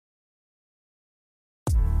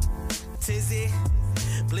Tizzy,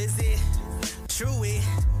 Blizzy, Chewy,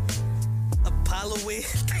 Apollo,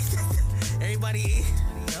 everybody eat.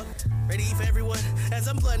 Ready for everyone? As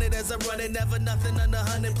I'm blunted, as I'm running, never nothing under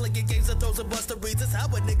 100. Playing games of throws and buster reads. That's how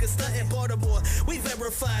a nigga stunt in Baltimore. We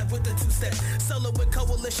verified with the two-step. Solo with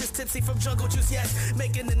coalitions, tipsy from jungle juice, yes.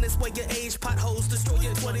 Making in this way your age, potholes, destroy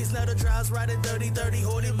your 20s. Now the drives riding dirty,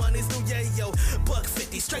 hoarding money's new, yeah, yo. Buck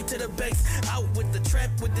 50, straight to the banks. Out with the trap,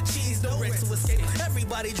 with the cheese, no rent to escape.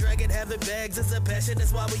 Everybody dragging, having bags, it's a passion.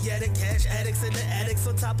 That's why we at it. Cash addicts and the addicts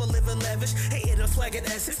on top of living lavish. Hating on swagging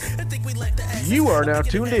assets. I think we like the assets. You are now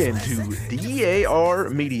tuned in to DAR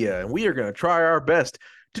Media, and we are going to try our best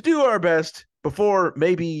to do our best before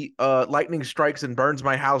maybe lightning strikes and burns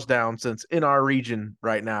my house down, since in our region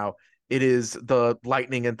right now it is the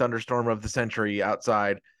lightning and thunderstorm of the century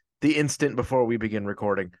outside the instant before we begin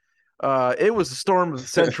recording. It was the storm of the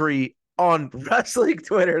century on wrestling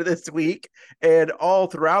Twitter this week and all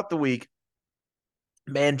throughout the week.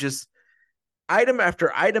 Man, just item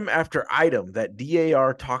after item after item that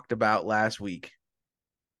DAR talked about last week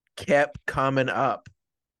kept coming up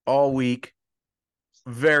all week.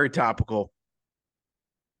 Very topical.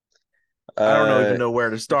 I don't even know where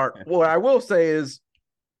to start. What I will say is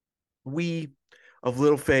we of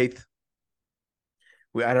little faith,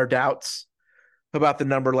 we had our doubts about the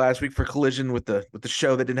number last week for Collision with the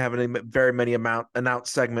show that didn't have very many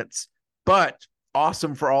announced segments, but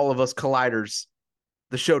awesome for all of us colliders.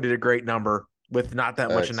 The show did a great number with not that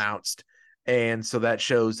much announced. And so that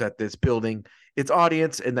shows that this building its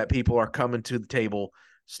audience and that people are coming to the table,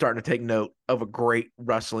 starting to take note of a great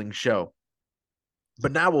wrestling show.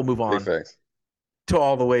 But now we'll move on to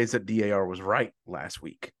all the ways that DAR was right last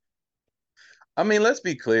week. I mean, let's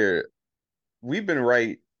be clear. We've been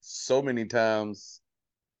right so many times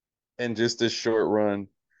in just this short run.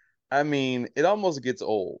 I mean, it almost gets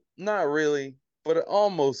old. Not really, but it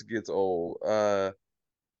almost gets old.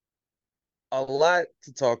 A lot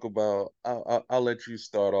to talk about. I'll let you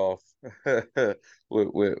start off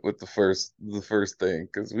with the first thing,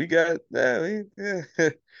 because we got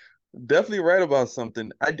definitely right about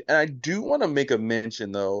something. I do want to make a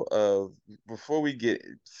mention though of, before we get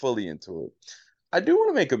fully into it, I do want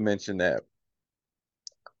to make a mention that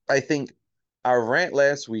I think our rant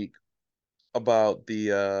last week about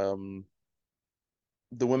the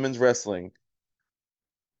women's wrestling,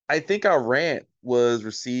 I think our rant was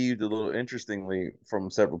received a little interestingly from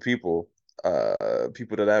several people,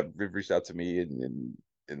 people that have reached out to me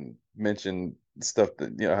and mentioned stuff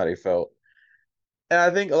that, you know, how they felt. And I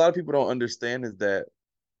think a lot of people don't understand is that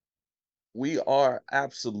we are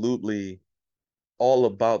absolutely all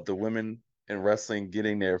about the women in wrestling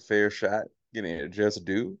getting their fair shot, getting their just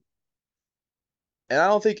due. And I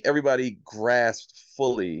don't think everybody grasped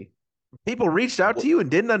fully. People reached out to you and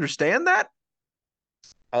didn't understand that?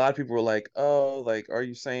 A lot of people were like, "Oh, like, are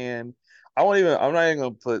you saying?" I'm not even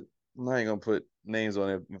gonna put names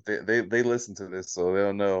on it. They listen to this, so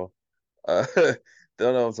they'll know. They'll know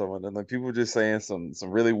what I'm talking about. And like, people were just saying some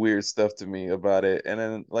really weird stuff to me about it, and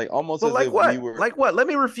then like almost as if we were like what? Let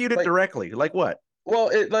me refute it directly. Like what? Well,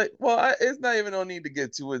 it's not even no need to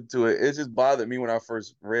get too into it. It just bothered me when I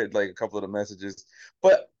first read like a couple of the messages.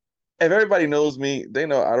 But if everybody knows me, they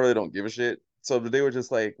know I really don't give a shit. So they were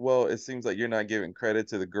just like, well, it seems like you're not giving credit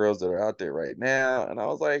to the girls that are out there right now. And I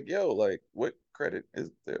was like, yo, like, what credit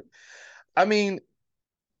is there? I mean,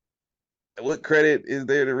 what credit is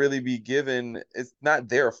there to really be given? It's not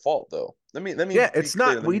their fault, though. Let me. Yeah, it's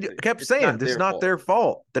not. We kept saying it's not their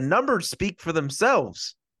fault. The numbers speak for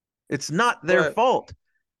themselves. It's not their fault.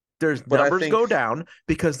 There's numbers go down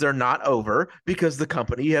because they're not over, because the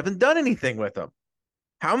company haven't done anything with them.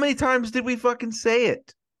 How many times did we fucking say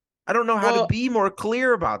it? I don't know how to be more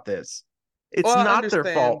clear about this. It's not their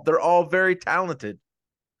fault. They're all very talented.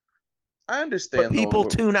 I understand. But people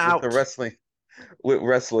tune out. With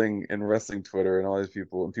wrestling and wrestling Twitter and all these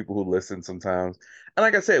people and people who listen sometimes. And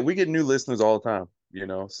like I said, we get new listeners all the time, you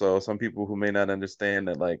know? So some people who may not understand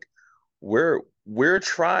that, like, we're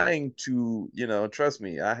trying to, you know, trust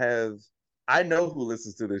me, I know who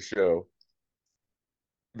listens to this show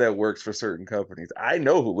that works for certain companies. I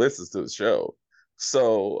know who listens to the show.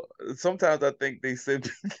 So sometimes I think they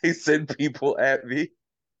send people at me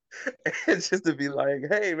and just to be like,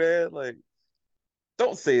 hey man, like,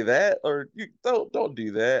 don't say that, or you don't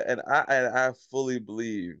do that. And I fully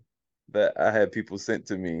believe that I had people sent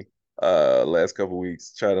to me last couple of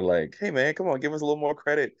weeks trying to like, hey man, come on, give us a little more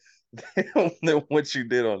credit than what you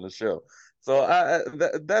did on the show. So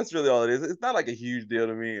that's really all it is. It's not like a huge deal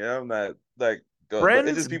to me. I'm not like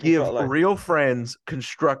friends give real friends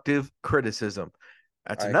constructive criticism.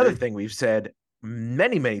 That's another thing we've said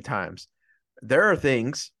many, many times. There are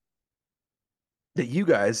things that you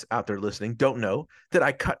guys out there listening don't know that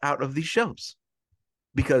I cut out of these shows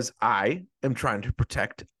because I am trying to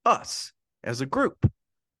protect us as a group.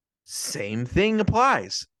 Same thing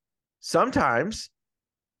applies. Sometimes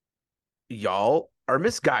y'all are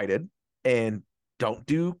misguided and don't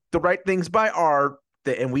do the right things by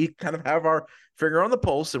and we kind of have our finger on the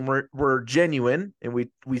pulse, and we're genuine, and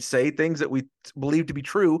we say things that we believe to be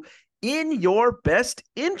true in your best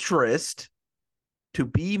interest to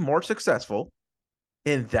be more successful.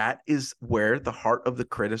 And that is where the heart of the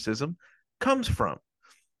criticism comes from.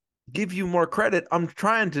 Give you more credit. I'm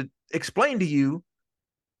trying to explain to you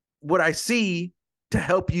what I see to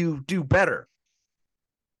help you do better.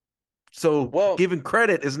 So giving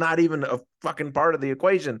credit is not even a fucking part of the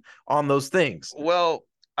equation on those things. Well,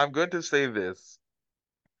 I'm going to say this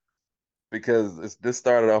because this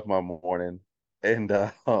started off my morning, and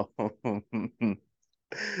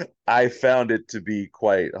I found it to be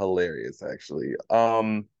quite hilarious, actually.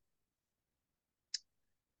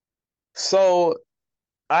 So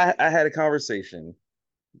I had a conversation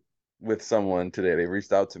with someone today. They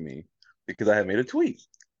reached out to me because I had made a tweet.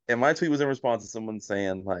 And my tweet was in response to someone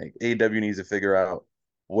saying, like, AEW needs to figure out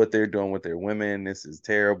what they're doing with their women. This is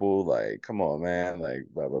terrible. Like, come on, man. Like,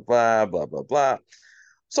 blah, blah, blah, blah, blah, blah.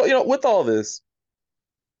 So, with all this,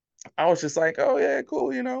 I was just like, oh, yeah,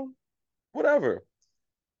 cool, whatever.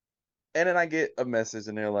 And then I get a message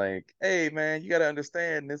and they're like, hey, man, you got to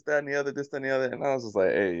understand this, that, and the other, this, that, and the other. And I was just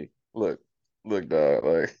like, hey, look, dog,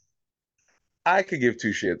 like, I could give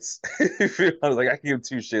two shits. I was like, I could give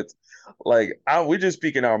two shits. Like, we're just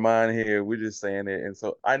speaking our mind here. We're just saying it. And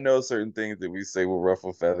so I know certain things that we say will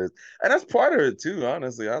ruffle feathers. And that's part of it too,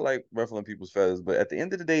 honestly. I like ruffling people's feathers. But at the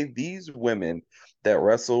end of the day, these women that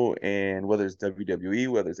wrestle, and whether it's WWE,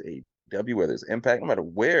 whether it's AEW, whether it's Impact, no matter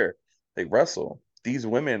where they wrestle, these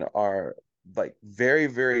women are like very,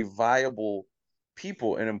 very viable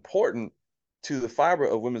people and important to the fiber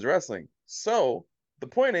of women's wrestling. So the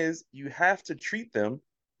point is, you have to treat them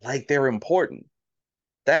like they're important.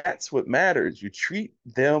 That's what matters. You treat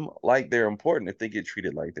them like they're important. If they get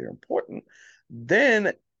treated like they're important,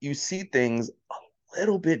 then you see things a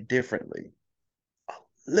little bit differently. A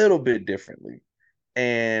little bit differently.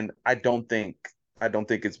 And I don't think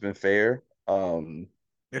it's been fair.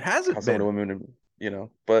 It hasn't Some of the been. women,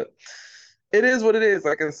 but it is what it is.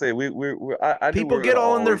 Like I say, I knew we People were get gonna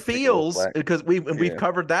all in their always take a little feels flack. because we've Yeah.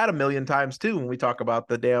 covered that a million times too when we talk about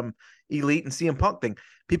the damn Elite and CM Punk thing.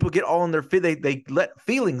 People get all in their they let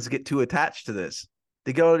feelings get too attached to this.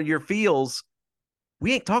 They go to your feels.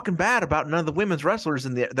 We ain't talking bad about none of the women's wrestlers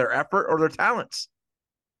and their effort or their talents.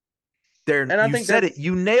 And I You think said it.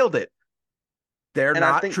 You nailed it. They're and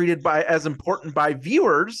I not think treated as important by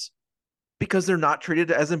viewers because they're not treated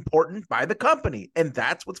as important by the company, and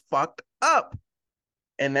that's what's fucked up.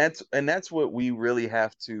 and that's what we really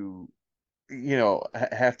have to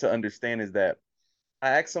have to understand is that I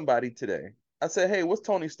asked somebody today. I said, hey, what's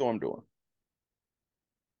Tony Storm doing?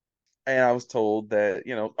 And I was told that,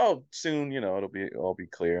 oh, soon, it'll be all be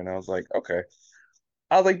clear. And I was like, okay.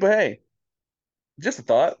 I was like, but hey, just a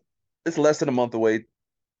thought. It's less than a month away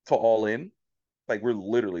to All In. Like, we're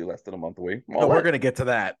literally less than a month away from No, All we're In. going to get to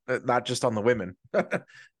that, not just on the women.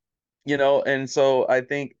 And so I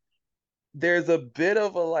think there's a bit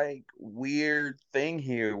of a like weird thing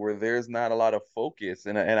here where there's not a lot of focus.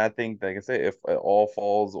 And I think, like I said, if it all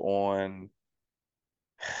falls on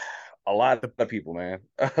a lot of people, man.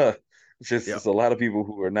 It's a lot of people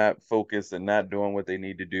who are not focused and not doing what they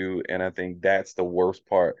need to do. And I think that's the worst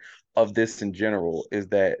part of this in general is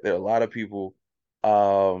that there are a lot of people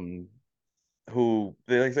um who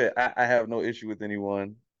like I said, I have no issue with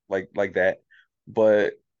anyone like that.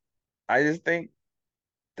 But I just think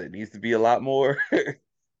there needs to be a lot more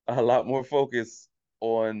a lot more focus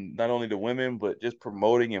on not only the women, but just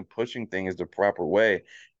promoting and pushing things the proper way.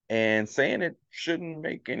 And saying it shouldn't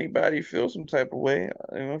make anybody feel some type of way.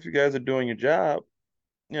 If you guys are doing your job,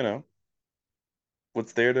 you know,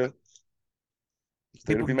 what's there to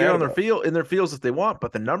People be can get mad on their about? feels if they want,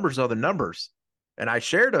 but the numbers are the numbers. And I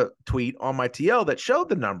shared a tweet on my TL that showed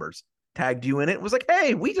the numbers, tagged you in it, was like,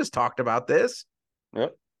 hey, we just talked about this.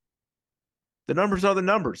 Yep. The numbers are the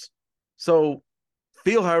numbers. So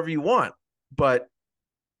feel however you want, but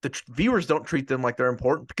the viewers don't treat them like they're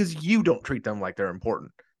important because you don't treat them like they're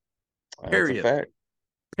important. That's a Period. fact.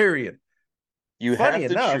 Period. You Funny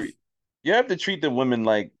have to enough, treat the women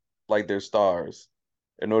like they're stars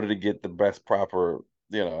in order to get the best proper,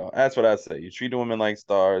 that's what I say. You treat the women like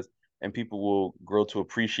stars and people will grow to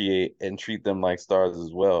appreciate and treat them like stars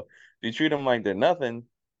as well. If you treat them like they're nothing,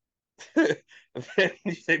 then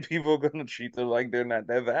people are gonna treat them like they're not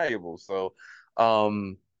that valuable. So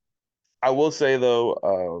I will say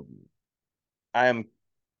though, I am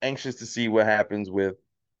anxious to see what happens with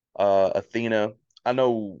Athena. I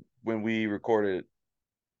know when we recorded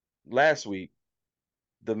last week,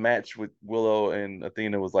 the match with Willow and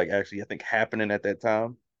Athena was like actually I think happening at that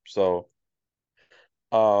time. So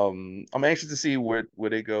I'm anxious to see where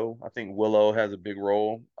they go. I think Willow has a big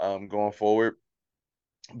role going forward.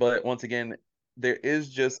 But once again, there is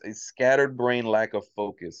just a scattered brain lack of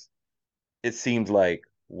focus. It seems like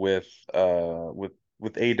with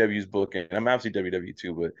AEW's booking. I'm obviously WWE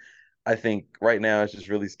too, but I think right now it's just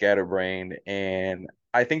really scatterbrained, and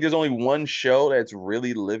I think there's only one show that's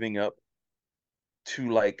really living up to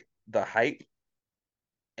like the hype,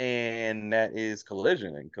 and that is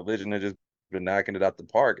Collision. And Collision has just been knocking it out the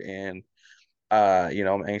park. And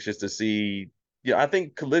I'm anxious to see. Yeah, I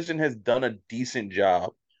think Collision has done a decent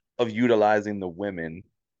job of utilizing the women.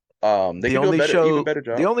 They The could do a only better, even show, better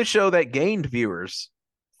the job, only show that gained viewers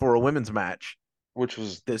for a women's match which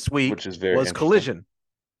was this week which is very was interesting. Collision.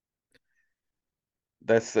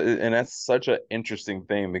 That's such an interesting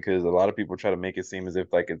thing because a lot of people try to make it seem as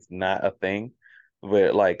if like it's not a thing,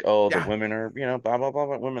 but like, oh, the Yeah, women are, blah blah blah,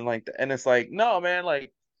 blah women like that. And it's like, no, man,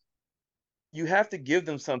 like you have to give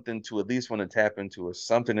them something to at least want to tap into or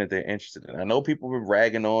something that they're interested in. I know people were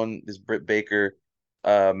ragging on this Britt Baker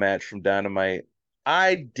match from Dynamite.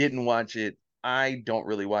 I didn't watch it. I don't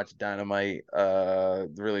really watch Dynamite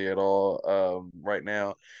really at all right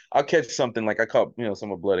now. I'll catch something like I caught,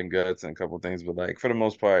 some of Blood and Guts and a couple of things, but like for the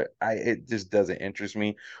most part, it just doesn't interest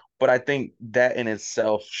me. But I think that in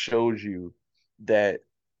itself shows you that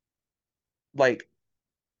like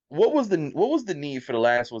what was the need for the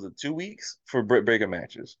last, was it 2 weeks for Britt Baker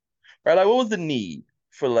matches? Right? Like what was the need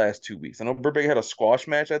for the last 2 weeks? I know Britt Baker had a squash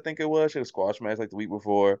match, I think it was. She had a squash match like the week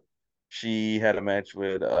before. She had a match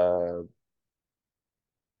uh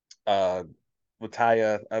with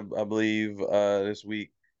Taya, I believe, this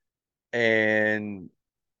week. And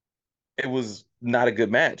it was not a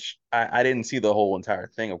good match. I didn't see the whole entire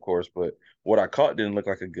thing, of course, but what I caught didn't look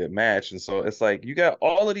like a good match. And so it's like you got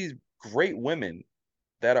all of these great women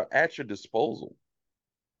that are at your disposal.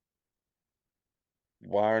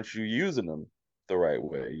 Why aren't you using them the right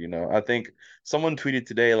way? I think someone tweeted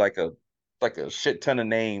today like a shit ton of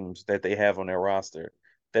names that they have on their roster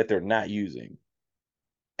that they're not using.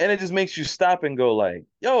 And it just makes you stop and go like,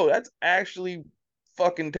 yo, that's actually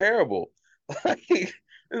fucking terrible. Like it's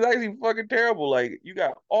actually fucking terrible. Like you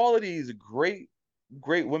got all of these great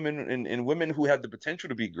women and women who have the potential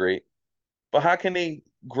to be great, but how can they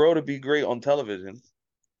grow to be great on television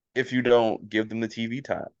if you don't give them the TV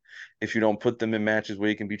time, if you don't put them in matches where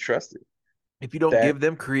you can be trusted? if you don't That give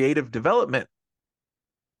them creative development,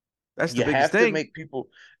 that's the you biggest have to thing. make people,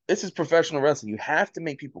 this is professional wrestling. You have to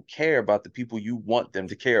make people care about the people you want them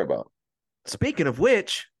to care about. Speaking of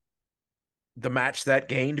which, the match that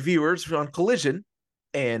gained viewers on Collision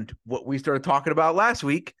and what we started talking about last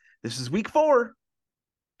week, this is week 4.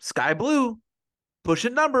 Sky Blue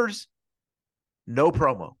pushing numbers, no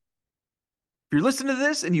promo. If you're listening to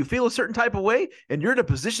this and you feel a certain type of way and you're in a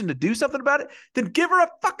position to do something about it, then give her a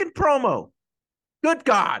fucking promo. Good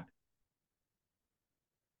God.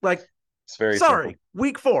 Like, It's very sorry, simple.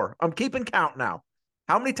 week 4. I'm keeping count now.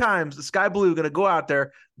 How many times the Sky Blue going to go out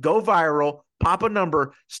there, go viral, pop a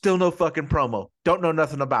number, still no fucking promo? Don't know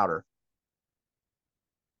nothing about her.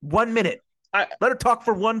 1 minute. I Let her talk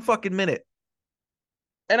for 1 fucking minute.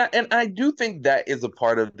 and I do think that is a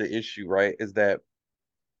part of the issue, right? Is that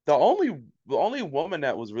the only woman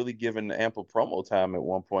that was really given ample promo time at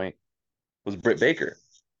one point was Britt Baker,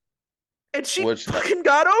 And she which fucking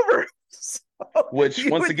got over. So which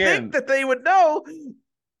you once would think again, that they would know.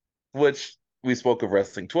 which we spoke of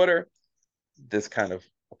wrestling Twitter. This kind of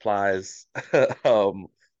applies um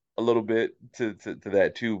a little bit to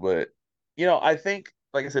that too. But I think,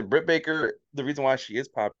 like I said, Britt Baker, the reason why she is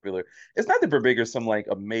popular, it's not that Britt Baker is some like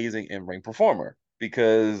amazing in-ring performer,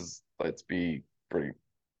 because let's be pretty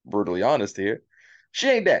brutally honest here, she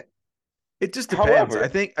ain't that. It just depends. I However,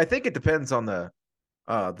 think it depends on the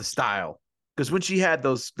style. Because when she had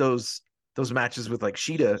those matches with like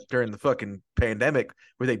Sheeta during the fucking pandemic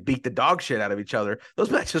where they beat the dog shit out of each other, those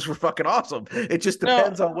matches were fucking awesome. It just no,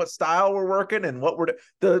 depends on what style we're working and what we're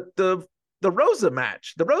the Rosa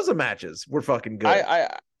match. The Rosa matches were fucking good.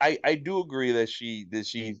 I do agree that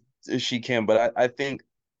she can, but I think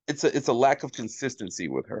it's a lack of consistency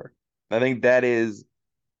with her. I think that is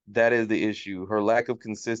the issue. Her lack of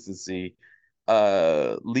consistency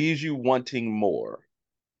leaves you wanting more,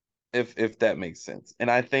 if that makes sense.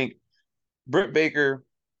 And I think Britt Baker,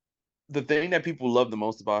 the thing that people loved the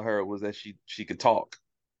most about her was that she could talk,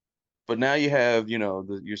 But now you have, your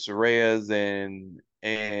Sorayas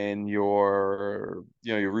and your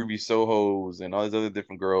your Ruby Sohos and all these other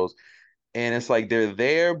different girls, and it's like they're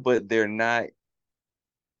there, but they're not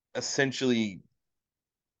essentially.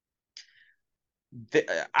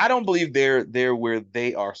 I don't believe they're where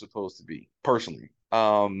they are supposed to be personally.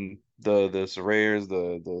 The Sorayas,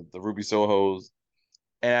 the Ruby Sohos,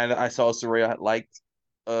 and I saw Soraya liked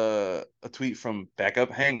a tweet from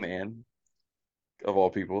Backup Hangman of all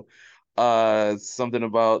people, something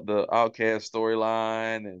about the Outcast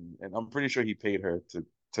storyline, and I'm pretty sure he paid her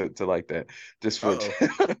to like that, just for.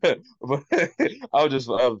 Uh-oh. But I was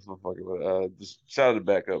fucking with just shout out to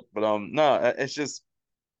Backup, but no,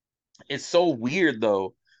 it's so weird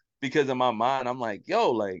though, because in my mind I'm like,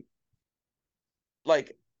 yo, like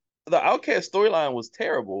the Outcast storyline was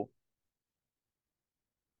terrible,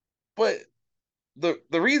 but the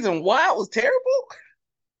reason why it was terrible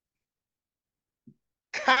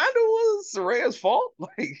kind of was Soraya's fault.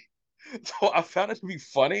 Like, so I found it to be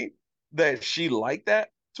funny that she liked that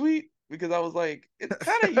tweet, because I was like, it's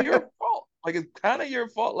kind of your fault. Like, it's kind of your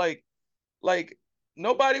fault. Like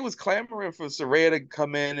nobody was clamoring for Soraya to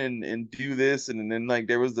come in and do this, and then like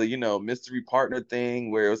there was the mystery partner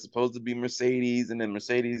thing where it was supposed to be Mercedes, and then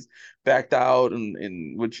Mercedes backed out,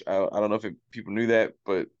 and which I don't know if people knew that,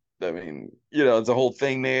 but I mean, it's a whole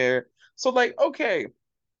thing there. So like, okay,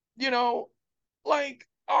 you know, like,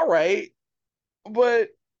 all right, but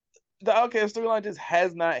the Outcast storyline just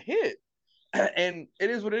has not hit. And it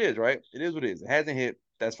is what it is, right? It is what it is. It hasn't hit.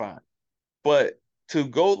 That's fine. But to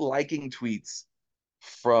go liking tweets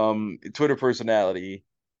from a Twitter personality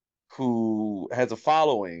who has a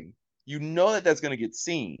following, that that's going to get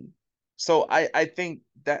seen. So I think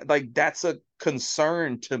that like that's a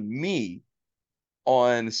concern to me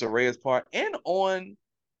on Soraya's part, and on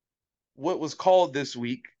what was called this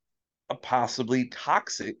week a possibly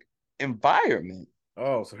toxic environment.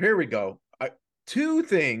 Oh, so here we go. Two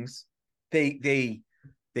things they they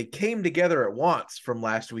they came together at once from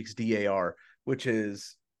last week's DAR, which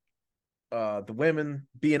is the women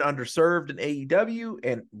being underserved in AEW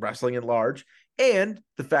and wrestling at large, and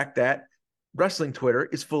the fact that wrestling Twitter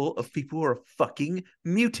is full of people who are fucking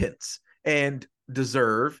mutants and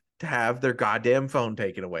deserve to have their goddamn phone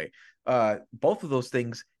taken away. Both of those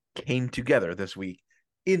things came together this week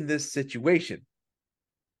in this situation.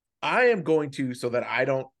 I am going to, so that I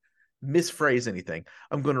don't misphrase anything,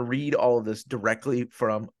 I'm going to read all of this directly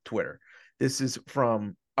from Twitter. This is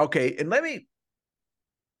from, okay, and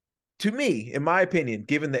to me, in my opinion,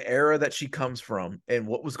 given the era that she comes from and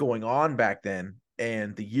what was going on back then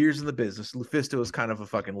and the years in the business, Lufisto is kind of a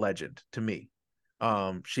fucking legend to me.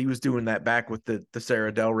 She was doing that back with the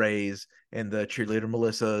Sarah Del Rey's and the cheerleader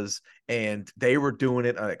Melissas, and they were doing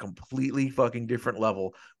it at a completely fucking different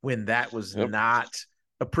level when that was Yep. not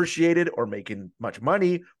appreciated or making much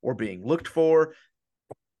money or being looked for.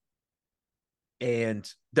 And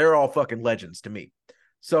they're all fucking legends to me.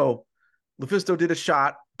 So Lufisto did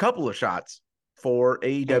a couple of shots for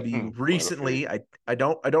AEW recently. I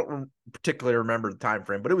don't particularly remember the time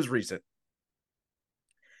frame, but it was recent.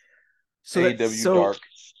 So AEW Dark.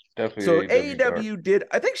 Definitely so AEW Dark. AEW did,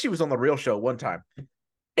 I think she was on the Real Show one time.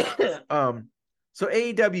 So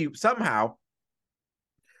AEW somehow.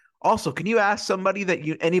 Also, can you ask anybody that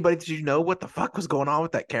you know what the fuck was going on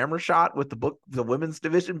with that camera shot with the women's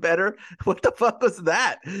division better? What the fuck was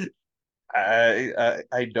that?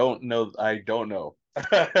 I don't know. I don't know.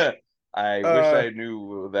 I wish I knew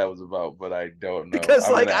what that was about, but I don't know. Because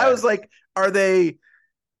I was like, are they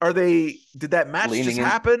did that match just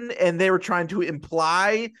happen and they were trying to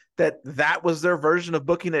imply that was their version of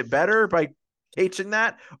booking it better by catching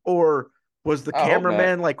that? Or was the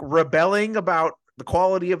cameraman like rebelling about the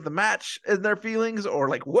quality of the match and their feelings, or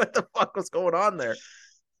like what the fuck was going on there?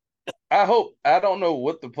 I don't know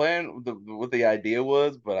what the plan, what the idea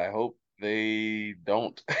was, but I hope they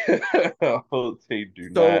don't. I hope they do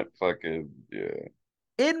not fucking, yeah.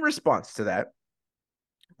 In response to that,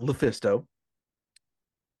 Lufisto,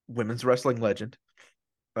 women's wrestling legend,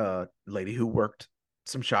 lady who worked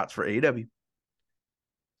some shots for AEW,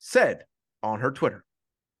 said on her Twitter,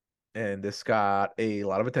 and this got a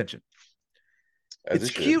lot of attention.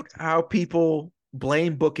 It's cute how people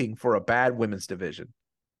blame booking for a bad women's division.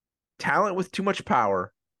 Talent with too much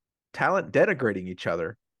power, talent denigrating each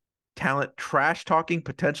other, talent trash talking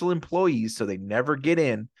potential employees so they never get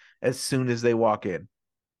in as soon as they walk in.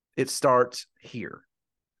 It starts here.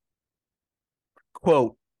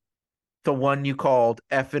 Quote, the one you called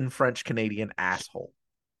effing French Canadian asshole.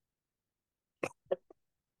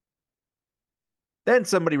 Then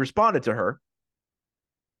somebody responded to her.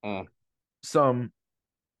 Some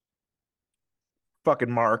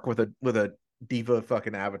fucking Mark with a diva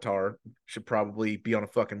fucking avatar should probably be on a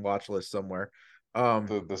fucking watch list somewhere.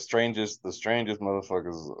 The strangest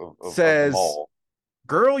motherfuckers of them Says, all.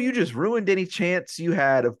 girl, you just ruined any chance you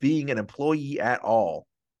had of being an employee at all.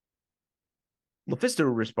 Lufisto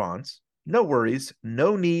responds, no worries,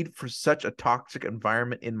 no need for such a toxic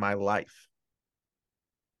environment in my life.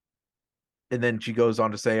 And then she goes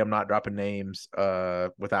on to say, I'm not dropping names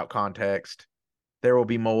without context. There will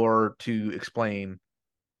be more to explain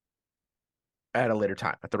at a later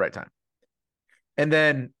time, at the right time. And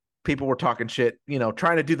then people were talking shit,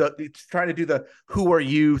 trying to do the who are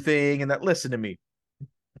you thing. And that, listen to me.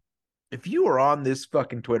 If you are on this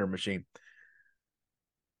fucking Twitter machine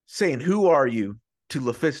saying, who are you to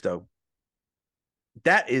Lufisto,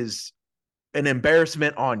 that is an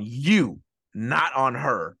embarrassment on you, not on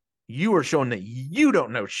her. You are showing that you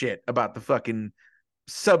don't know shit about the fucking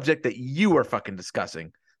subject that you are fucking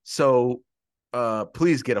discussing. So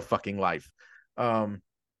please get a fucking life.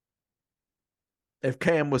 If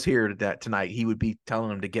Cam was here tonight, he would be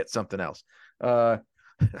telling him to get something else.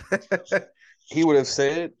 He would have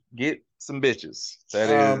said, "Get some bitches."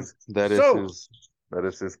 That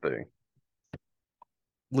is his thing.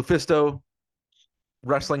 Lufisto,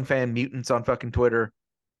 wrestling fan mutants on fucking Twitter.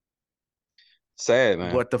 Sad,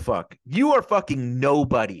 man. What the fuck? You are fucking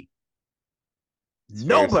nobody. It's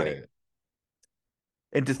Nobody.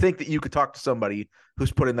 And to think that you could talk to somebody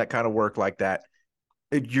who's put in that kind of work like that,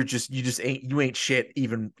 you ain't shit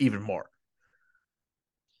even more.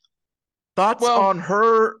 Thoughts on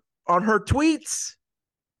her tweets?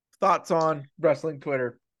 Thoughts on wrestling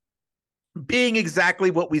Twitter being exactly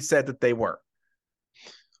what we said that they were?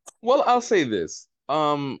 Well, I'll say this.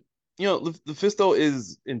 Lufisto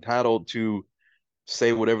is entitled to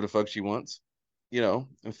say whatever the fuck she wants, and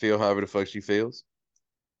feel however the fuck she feels.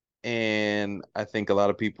 And I think a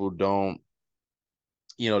lot of people don't,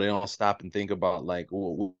 they don't stop and think about like,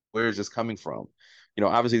 where is this coming from?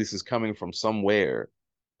 Obviously this is coming from somewhere.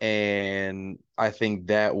 And I think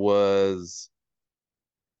that was,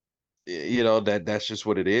 that's just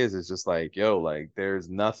what it is. It's just like, there's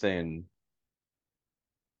nothing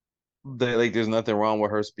there's nothing wrong with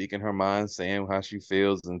her speaking her mind, saying how she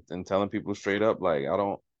feels and telling people straight up, like,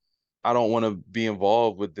 I don't want to be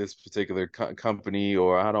involved with this particular company,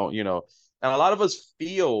 or I don't, and a lot of us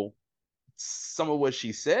feel some of what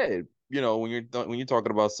she said, when you're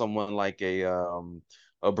talking about someone like a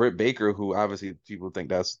Britt Baker, who obviously people think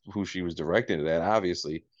that's who she was directing it at,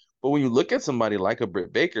 obviously. But when you look at somebody like a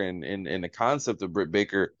Britt Baker and the concept of Britt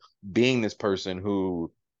Baker being this person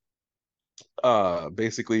who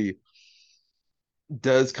basically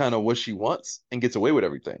does kind of what she wants and gets away with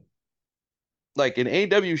everything. Like in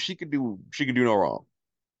AEW, she could do no wrong.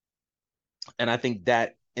 And I think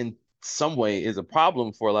that in some way is a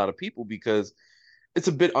problem for a lot of people, because it's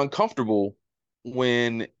a bit uncomfortable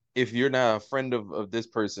when, if you're not a friend of this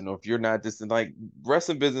person, or if you're not just, like,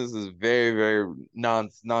 wrestling business is very, very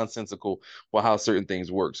nonsensical for how certain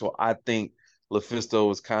things work. So I think Lufisto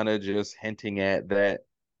was kind of just hinting at that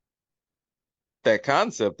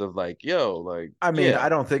concept of like, I mean, yeah. I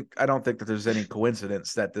don't think that there's any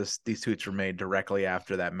coincidence that these tweets were made directly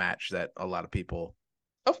after that match that a lot of people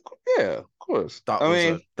of course thought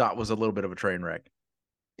was a little bit of a train wreck.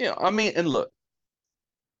 Yeah, I mean, and look,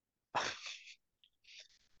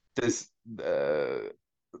 this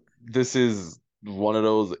this is one of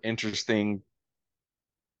those interesting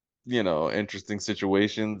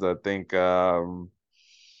situations. I think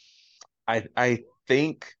I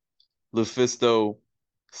think Lufisto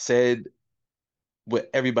said what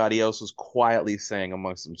everybody else was quietly saying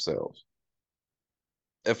amongst themselves.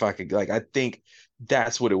 If I could, like, I think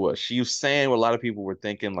that's what it was. She was saying what a lot of people were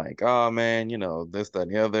thinking, like, oh man, this, that,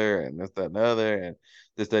 and the other, and this, that, and the other, and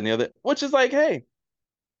this, that, and the other, which is like, hey,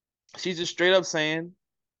 she's just straight up saying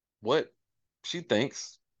what she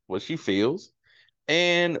thinks, what she feels,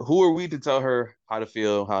 and who are we to tell her how to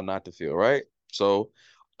feel, how not to feel, right? So,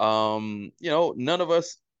 none of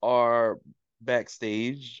us are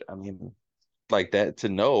backstage, I mean, like that, to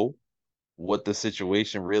know what the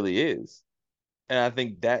situation really is. And I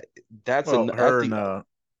think that's her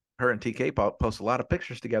and TK post a lot of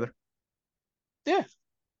pictures together. Yeah,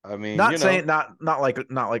 I mean, not saying not like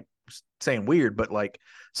saying weird, but like,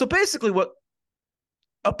 so basically what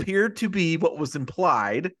appeared to be what was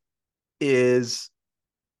implied is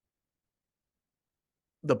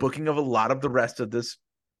the booking of a lot of the rest of this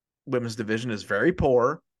women's division is very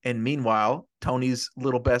poor, and meanwhile Tony's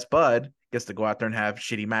little best bud gets to go out there and have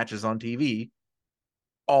shitty matches on TV,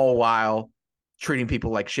 all while treating people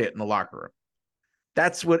like shit in the locker room.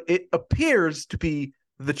 That's what it appears to be,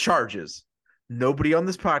 the charges. nobody on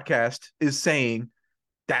this podcast is saying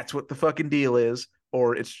that's what the fucking deal is,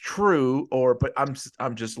 or it's true, but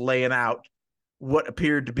I'm just laying out what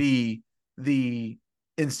appeared to be the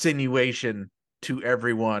insinuation to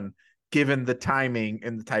everyone, given the timing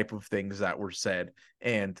and the type of things that were said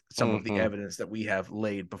and some of the evidence that we have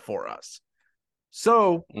laid before us.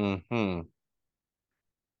 So,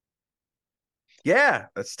 yeah,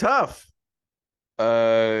 that's tough.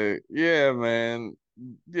 Yeah, man.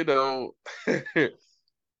 You know,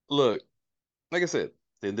 look, like I said, at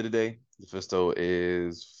the end of the day, Mephisto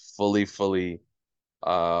is fully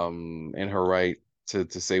in her right to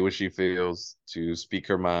say what she feels, to speak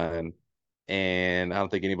her mind. And I don't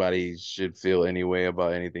think anybody should feel any way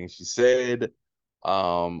about anything she said. A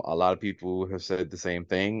lot of people have said the same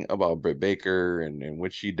thing about Britt Baker and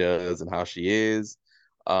what she does and how she is.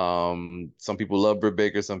 Some people love Britt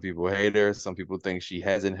Baker, some people hate her, some people think she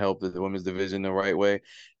hasn't helped the women's division the right way.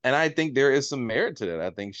 And I think there is some merit to that.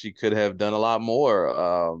 I think she could have done a lot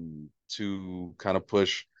more to kind of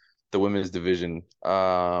push the women's division.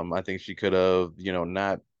 I think she could have,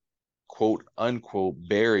 not quote unquote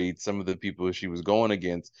buried some of the people she was going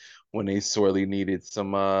against when they sorely needed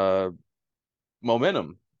some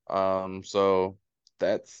momentum. So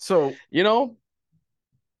that's So you know,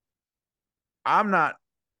 I'm not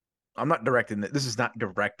directing that. This is not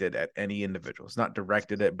directed at any individual. It's not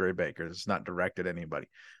directed at Bray Baker. It's not directed at anybody.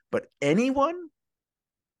 But anyone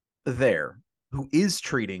there who is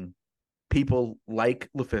treating people like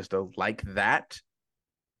Lufisto like that,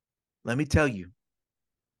 let me tell you,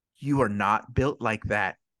 you are not built like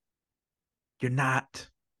that. You're not.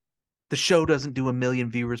 The show doesn't do 1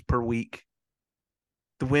 million viewers per week.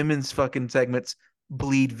 The women's fucking segments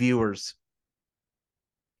bleed viewers.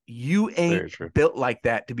 You ain't built like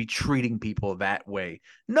that to be treating people that way.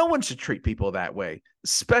 No one should treat people that way,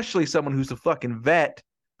 especially someone who's a fucking vet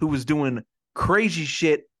who was doing crazy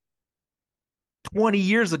shit 20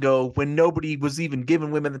 years ago when nobody was even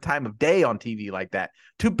giving women the time of day on TV like that,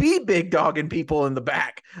 to be big dogging people in the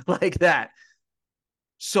back like that.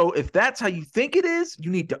 So if that's how you think it is, you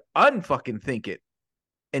need to unfucking think it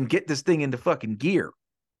and get this thing into fucking gear.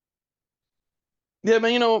 Yeah,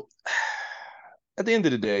 man, at the end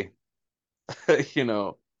of the day,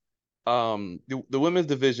 the women's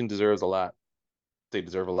division deserves a lot. They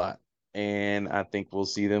deserve a lot. And I think we'll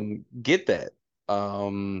see them get that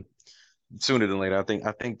sooner than later. I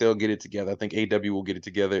think they'll get it together. I think AW will get it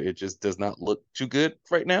together. It just does not look too good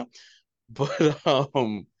right now. But I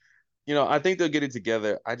think they'll get it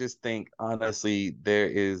together. I just think honestly there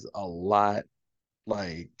is a lot,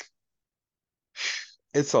 like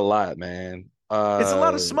it's a lot, man. It's a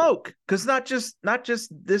lot of smoke, because not just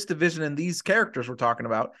this division and these characters we're talking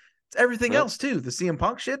about. It's everything else too. The CM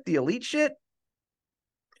Punk shit, the Elite shit.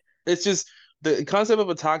 It's just the concept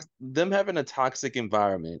of them having a toxic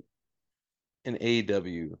environment in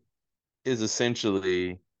AEW is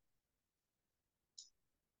essentially,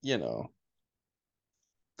 I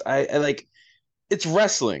like, it's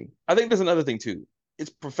wrestling. I think there's another thing too. It's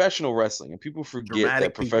professional wrestling, and people forget Dramatic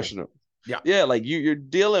that professional. People. Yeah. Yeah, like you're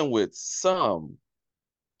dealing with some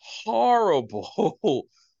horrible,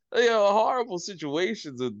 horrible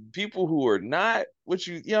situations of people who are not what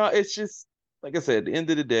it's just like I said, at the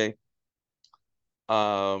end of the day,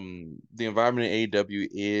 the environment in AEW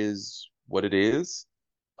is what it is.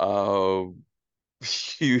 You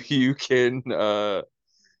can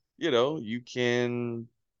you can.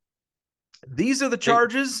 These are the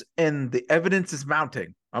charges, and the evidence is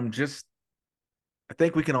mounting. I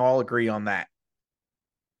think we can all agree on that.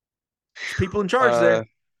 There's people in charge there.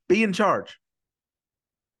 Be in charge.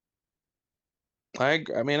 I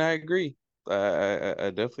agree.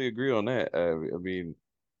 I definitely agree on that. I mean,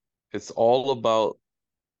 it's all about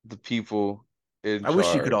the people in charge. I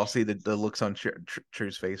wish you could all see the looks on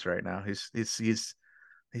True's face right now. He's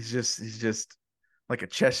just like a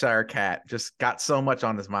Cheshire cat. Just got so much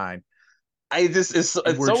on his mind. It's so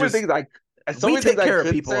many things we take care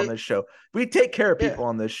of people on this show. We take care of people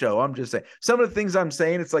on this show. I'm just saying, some of the things I'm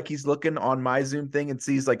saying, it's like he's looking on my Zoom thing and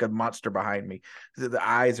sees like a monster behind me. The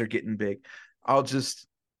eyes are getting big. Those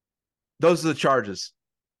are the charges.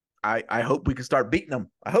 I hope we can start beating them.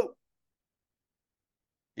 I hope.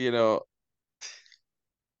 And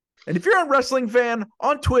if you're a wrestling fan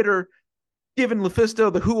on Twitter, giving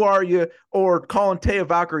Lufisto the "Who are you?" or calling Taya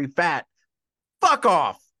Valkyrie fat, fuck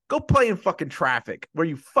off. Go play in fucking traffic where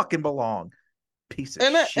you fucking belong. Piece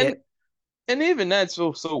of shit. And even that's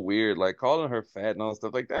so weird. Like calling her fat and all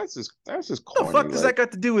stuff. Like that's just corny. What the fuck does that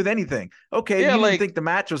got to do with anything? Okay, you didn't think the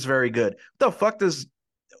match was very good. What does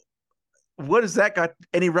that got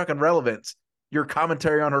any relevance? Your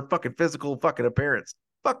commentary on her fucking physical fucking appearance.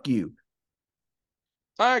 Fuck you.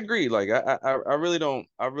 I agree. Like I really don't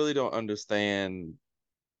understand.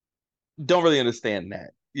 Don't really understand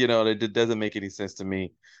that. It doesn't make any sense to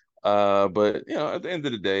me. But at the end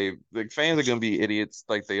of the day, like fans are gonna be idiots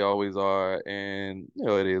like they always are, and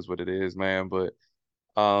it is what it is, man. But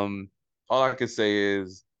um, all I can say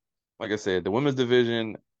is, like I said, the women's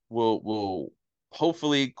division will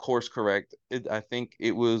hopefully course correct. I think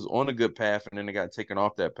it was on a good path, and then it got taken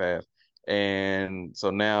off that path, and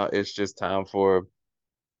so now it's just time for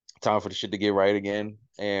the shit to get right again.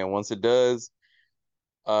 And once it does,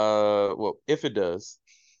 well, if it does,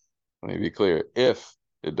 let me be clear, if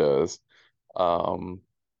it does, um,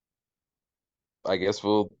 I guess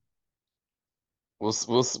we'll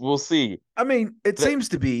see. I mean, it That seems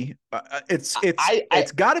to be I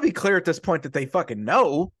it's got to be clear at this point that they fucking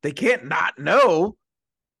know. They can't not know.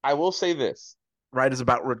 I will say this. Right, is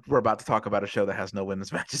about we're about to talk about a show that has no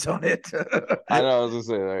women's matches on it. I know I was gonna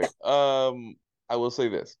say, like, I will say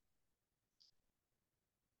this.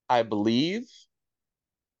 I believe,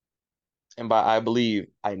 and by I believe,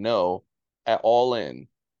 I know, at All In,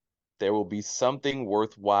 there will be something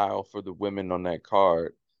worthwhile for the women on that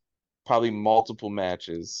card. Probably multiple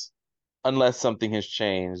matches, unless something has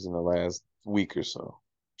changed in the last week or so.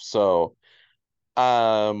 So,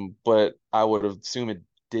 but I would assume it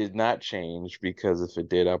did not change, because if it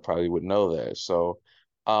did, I probably would know that. So,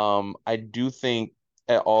 I do think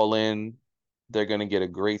at All In, they're gonna get a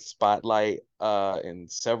great spotlight in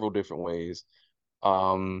several different ways.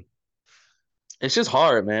 Um, it's just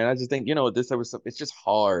hard, man. I just think, this type of stuff, it's just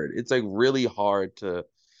hard. It's like really hard to,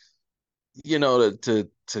 to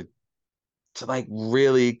like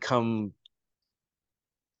really come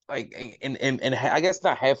like and I guess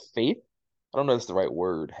not have faith. I don't know if that's the right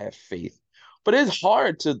word, have faith. But it's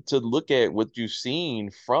hard to look at what you've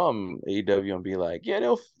seen from AEW and be like,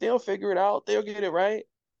 yeah, they'll figure it out. They'll get it right.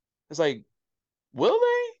 It's like, will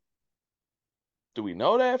they? Do we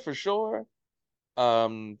know that for sure?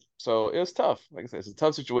 So it was tough. Like I said, it's a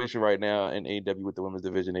tough situation right now in AEW with the women's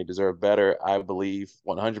division. They deserve better, I believe,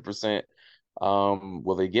 100%.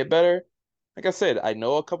 Will they get better? Like I said, I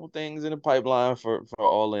know a couple things in the pipeline for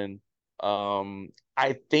All In.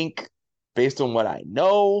 I think based on what I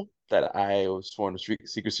know, that I was sworn to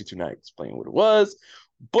secrecy to not explain what it was,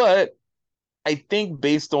 but I think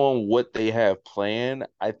based on what they have planned,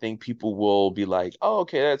 I think people will be like, "Oh,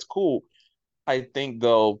 okay, that's cool." I think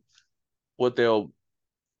though, what they'll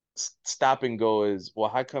stop and go is, well,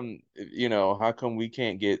 how come we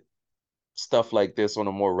can't get stuff like this on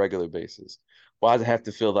a more regular basis? Why does it have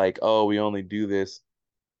to feel like, oh, we only do this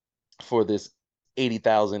for this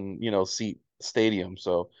 80,000, seat stadium?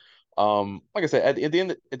 So, like I said, at the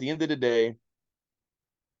end of the day,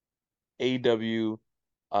 AEW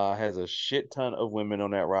has a shit ton of women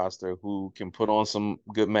on that roster who can put on some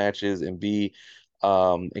good matches and be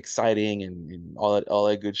exciting and all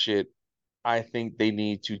that good shit. I think they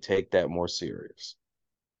need to take that more serious.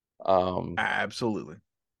 Absolutely.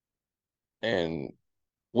 And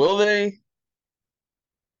will they?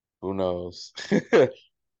 Who knows? Who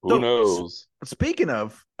So knows? speaking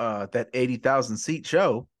of that 80,000 seat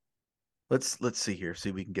show, let's see here. See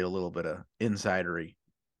if we can get a little bit of insidery.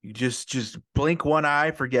 You just blink one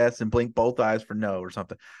eye for yes and blink both eyes for no or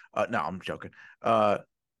something. No, I'm joking.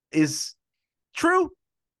 Is true?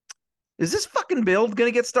 Is this fucking build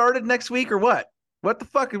gonna get started next week or what? What the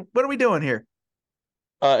fuck? What are we doing here?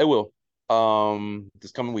 It will.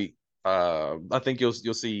 This coming week. I think you'll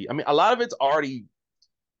see. I mean, a lot of it's already.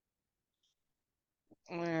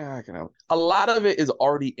 A lot of it is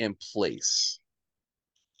already in place.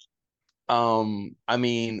 I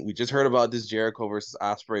mean, we just heard about this Jericho versus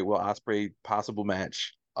Osprey, Osprey possible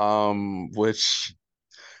match. Which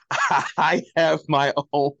I have my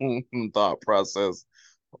own thought process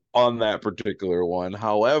on that particular one.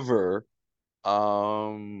 However,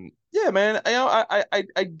 yeah, man, I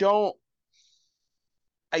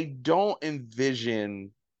don't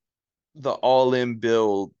envision the All In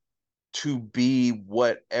build to be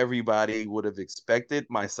what everybody would have expected,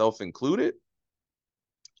 myself included.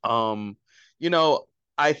 Um, you know,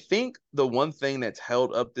 I think the one thing that's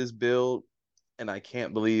held up this build, and I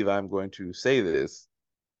can't believe I'm going to say this,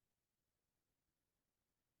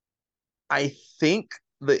 I think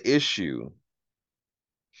the issue,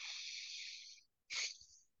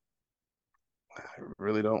 I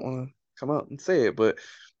really don't want to come out and say it, but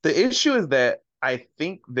the issue is that I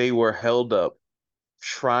think they were held up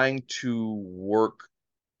trying to work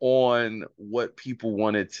on what people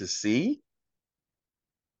wanted to see.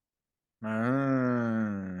 And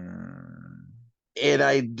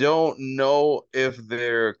I don't know if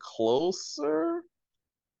they're closer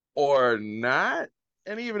or not.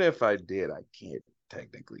 And even if I did, I can't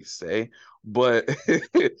technically say, but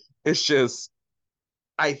it's just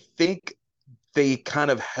I think they kind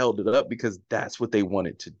of held it up because that's what they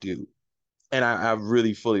wanted to do. And I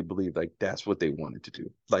really fully believe like that's what they wanted to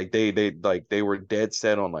do. Like they were dead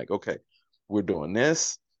set on like, okay, we're doing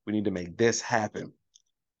this. We need to make this happen.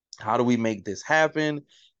 How do we make this happen?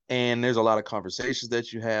 And there's a lot of conversations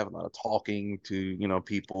that you have, a lot of talking to,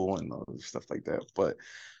 people and stuff like that. But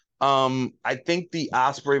I think the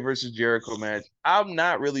Ospreay versus Jericho match, I'm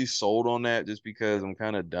not really sold on that just because I'm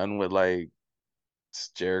kind of done with like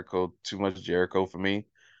Jericho, too much Jericho for me.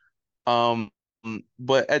 Um,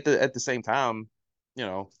 but at the same time,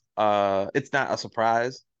 it's not a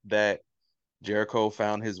surprise that Jericho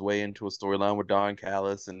found his way into a storyline with Don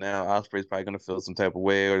Callis, and now Ospreay's probably gonna feel some type of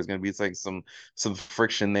way, or there's gonna be like some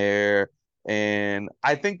friction there. And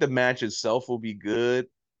I think the match itself will be good.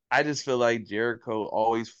 I just feel like Jericho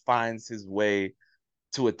always finds his way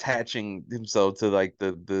to attaching himself to like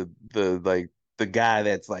the guy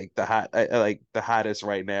that's like the hot like the hottest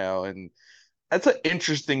right now, and that's an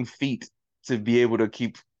interesting feat to be able to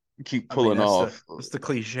keep I mean, pulling off. that's the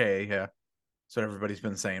cliche, yeah. That's what everybody's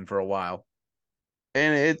been saying for a while.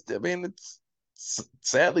 And I mean, it's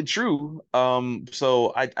sadly true.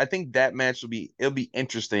 So I think that match it'll be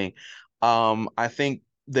interesting. I think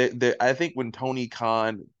I think when Tony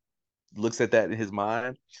Khan looks at that in his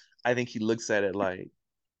mind, I think he looks at it like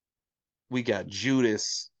we got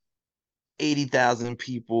Judas, 80,000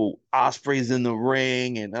 people, Osprey's in the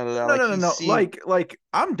ring, and No, like no, no, he no. sees. Like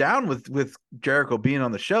I'm down with Jericho being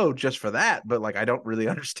on the show just for that, but like I don't really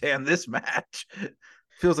understand this match.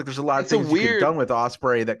 Feels like there's a lot of It's a things you could have weird. done with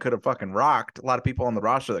Osprey that could have fucking rocked. A lot of people on the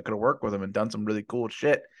roster that could have worked with him and done some really cool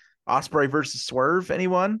shit. Osprey versus Swerve,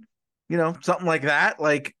 anyone? Something like that.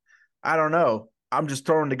 Like, I don't know. I'm just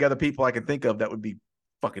throwing together people I can think of that would be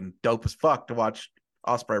fucking dope as fuck to watch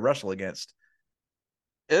Osprey wrestle against.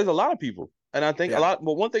 There's a lot of people, and I think a Yeah. lot.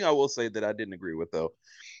 But one thing I will say that I didn't agree with though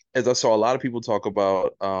is I saw a lot of people uh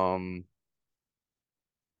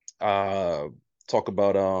talk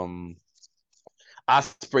about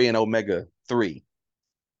Osprey and Omega 3.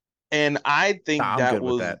 And I think Nah, I'm that good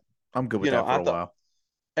with was, that. I'm good with that for I a thought, while.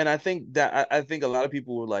 and I think that I think a lot of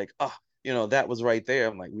people were like, oh, that was right there.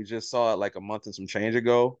 I'm like, we just saw it like a month and some change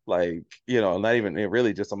ago, like, not even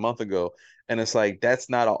really just a month ago. And it's like that's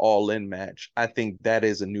not an all-in match. I think that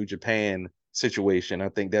is a New Japan situation. I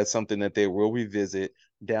think that's something that they will revisit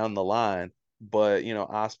down the line. But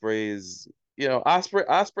Osprey is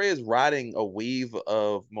riding a wave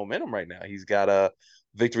of momentum right now. He's got a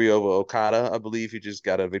victory over Okada. I believe he just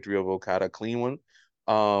got a victory over Okada, a clean one.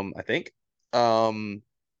 I think. Um,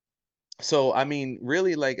 so I mean,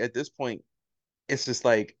 really, like at this point, it's just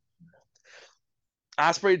like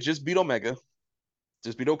Osprey just beat Omega,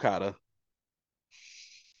 just beat Okada,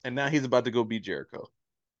 and now he's about to go beat Jericho.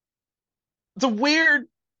 It's a weird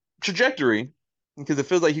trajectory because it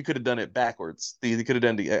feels like he could have done it backwards. He could have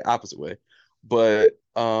done the opposite way. But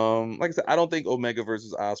like I said, I don't think Omega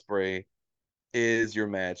versus Osprey is your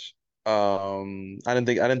match. Didn't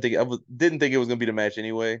think it was gonna be the match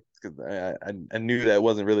anyway because I knew that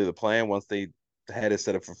wasn't really the plan once they had it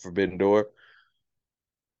set up for Forbidden Door.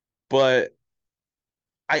 But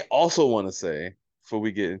I also want to say before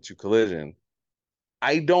we get into Collision,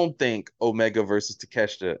 I don't think Omega versus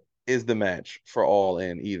Takeshita is the match for All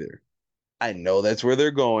In either. I know that's where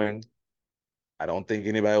they're going. I don't think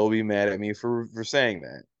anybody will be mad at me for saying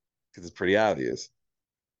that because it's pretty obvious.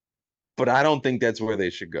 But I don't think that's where they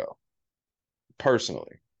should go.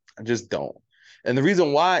 Personally, I just don't. And the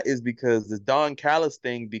reason why is because this Don Callis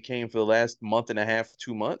thing became for the last month and a half,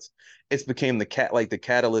 2 months, it's became the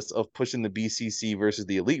catalyst of pushing the BCC versus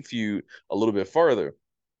the Elite feud a little bit further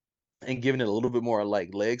and giving it a little bit more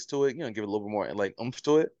like legs to it, give it a little bit more like oomph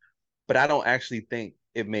to it. But I don't actually think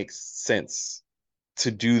it makes sense to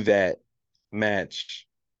do that match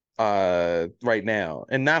right now,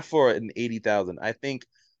 and not for an 80,000. I think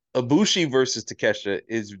Ibushi versus Takeshita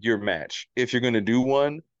is your match. If you're gonna do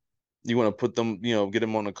one, you want to put them, get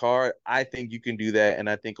them on the card. I think you can do that, and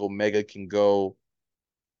I think Omega can go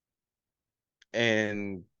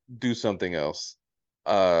and do something else.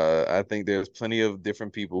 I think there's plenty of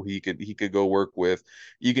different people he could go work with.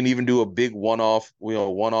 You can even do a big one-off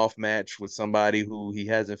match with somebody who he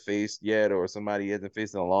hasn't faced yet, or somebody he hasn't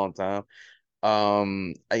faced in a long time.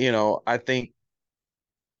 I think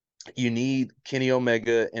you need Kenny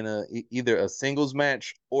Omega in either a singles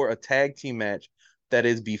match or a tag team match that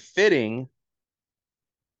is befitting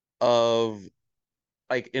of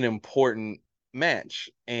like an important match.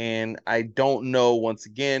 And I don't know once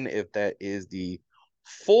again if that is the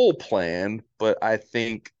full plan, but I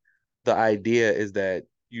think the idea is that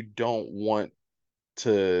you don't want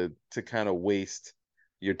to kind of waste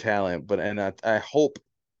your talent. But I hope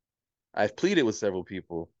I've pleaded with several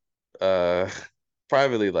people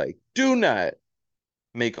privately, like, do not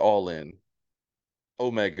make All In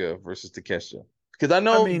Omega versus Takeshita. Because I I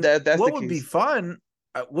know mean, that that's the what would be case. fun?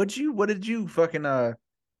 What did you fucking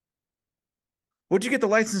what'd you get the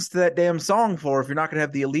license to that damn song for if you're not gonna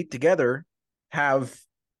have the elite together? Have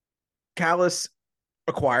Callis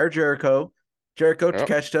acquire Jericho, Yep,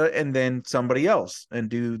 Takeshita, and then somebody else, and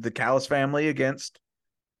do the Callis family against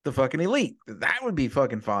the fucking elite. That would be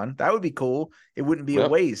fucking fun. That would be cool. It wouldn't be a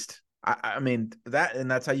yep. waste. I mean that, and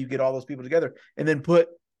that's how you get all those people together, and then put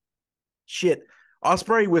shit.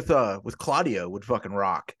 Osprey with Claudio would fucking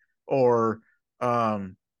rock. Or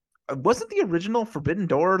wasn't the original Forbidden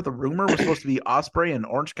Door, the rumor was supposed to be Osprey and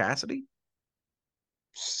Orange Cassidy?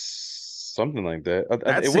 Something like that.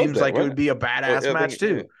 That It was seems that, like it right? would be a badass I match think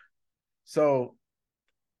yeah. too. So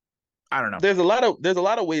I don't know. There's a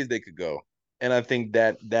lot of ways they could go. And I think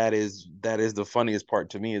that is the funniest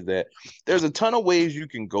part to me, is that there's a ton of ways you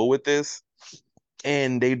can go with this,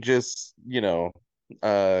 and they just, like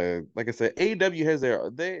I said, AEW has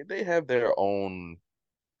they have their own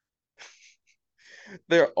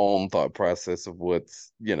thought process of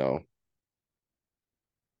what's,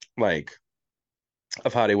 like,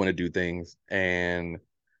 of how they want to do things. And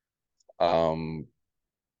um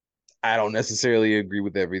I don't necessarily agree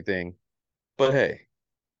with everything, but hey,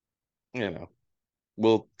 you know,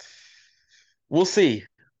 we'll we'll see.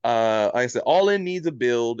 Like I said, All In needs a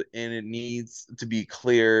build, and it needs to be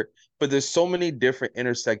clear. But there's so many different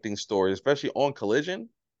intersecting stories, especially on Collision.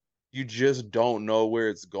 You just don't know where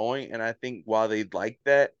it's going. And I think while they like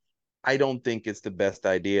that, I don't think it's the best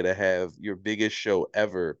idea to have your biggest show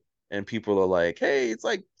ever, and people are like, hey, it's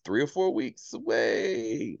like 3 or 4 weeks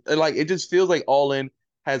away. And like, it just feels like All In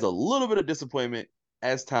has a little bit of disappointment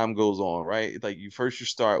as time goes on, right? Like, you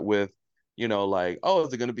start with, like, oh,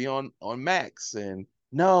 is it gonna be on Max? And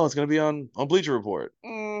no, it's gonna be on Bleacher Report.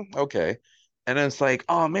 Okay. And then it's like,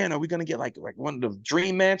 oh man, are we gonna get like one of the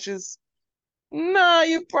dream matches? Nah,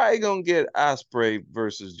 you're probably gonna get Osprey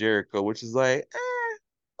versus Jericho, which is like,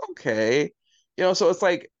 okay. So it's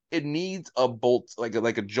like it needs a bolt, like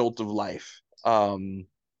a jolt of life.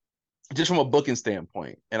 Just from a booking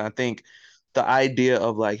standpoint. And I think the idea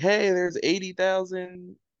of like, hey, there's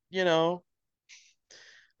 80,000, you know,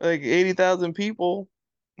 like 80,000 people,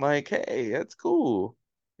 like, hey, that's cool.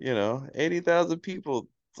 80,000 people,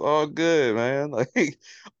 it's all good, man. Like,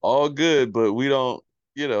 all good, but we don't,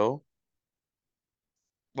 you know,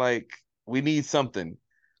 like, we need something.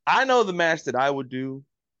 I know the match that I would do.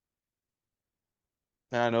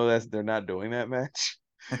 And I know that they're not doing that match.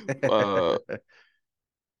 Uh,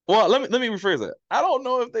 well, let me rephrase that. I don't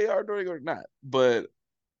know if they are doing it or not, but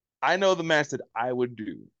I know the match that I would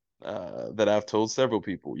do. That I've told several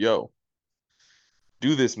people, yo,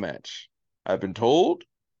 do this match. I've been told,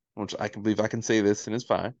 which I can believe I can say this and it's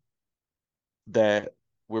fine, that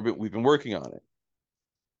we've been working on it.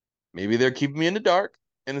 Maybe they're keeping me in the dark,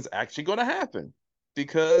 and it's actually going to happen,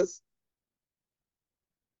 because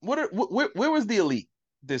where was the elite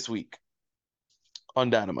this week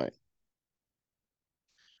on Dynamite?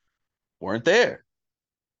 Weren't there.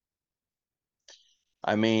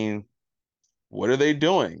 I mean, what are they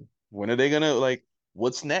doing? When are they gonna, like,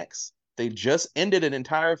 what's next? They just ended an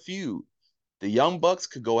entire feud. The Young Bucks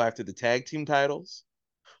could go after the tag team titles.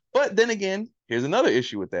 But then again, here's another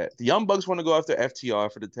issue with that. The Young Bucks want to go after FTR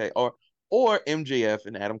for the tag, or MJF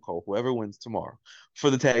and Adam Cole, whoever wins tomorrow, for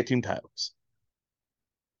the tag team titles.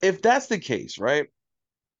 If that's the case, right?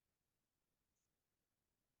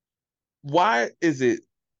 Why is it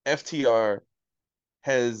FTR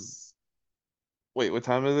has, wait, what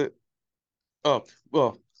time is it? Oh,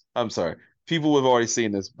 well, I'm sorry. People have already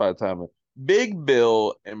seen this by the time. Big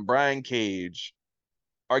Bill and Brian Cage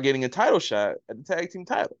are getting a title shot at the tag team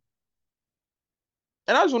title.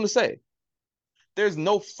 And I just want to say, there's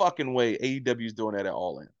no fucking way AEW is doing that at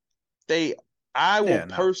All In. They, Yeah,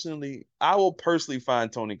 no. I will personally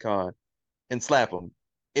find Tony Khan and slap him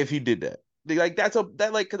if he did that. Like,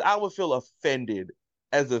 because I would feel offended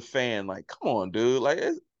as a fan. Like, come on, dude. Like,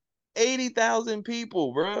 it's 80,000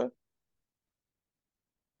 people, bruh.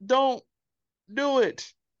 Don't do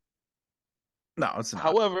it. No, it's not.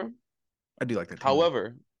 However, I do like that team, though.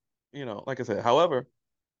 however, like I said, however,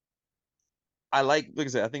 like I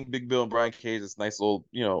said, I think Big Bill and Brian Cage is nice little,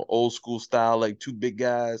 old school style, like two big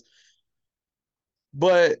guys.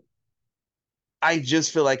 But I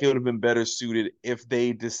just feel like it would have been better suited if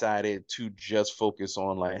they decided to just focus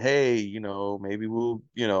on, like, hey, maybe we'll,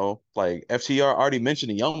 like, FTR already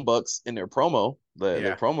mentioned the Young Bucks in their promo, their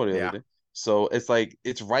Yeah. promo the other Yeah. day. So it's like,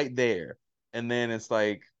 it's right there. and then it's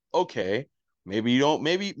like, okay, maybe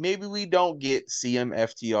we don't get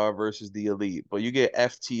CMFTR versus the Elite, but you get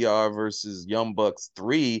FTR versus Young Bucks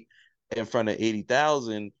 3 in front of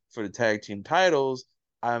 80,000 for the tag team titles.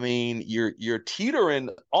 I mean, you're teetering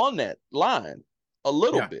on that line a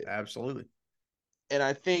little Yeah, bit. absolutely. And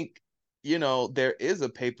I think, there is a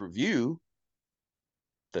pay-per-view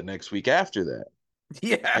the next week after that.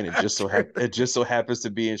 Yeah, And true. it just so happens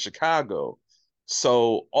to be in Chicago.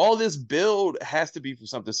 So all this build has to be for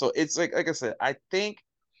something. So it's like I said, I think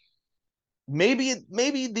maybe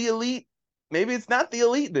the Elite, maybe it's not the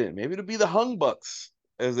Elite then. Maybe it'll be the Hung Bucks,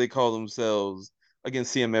 as they call themselves,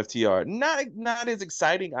 against CMFTR. Not as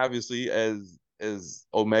exciting, obviously, as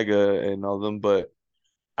Omega and all them, but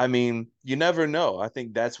I mean, you never know. I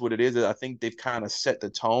think that's what it is. I think they've kind of set the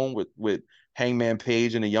tone with Hangman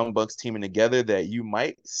Page and the Young Bucks teaming together, that you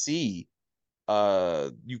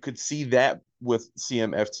could see that with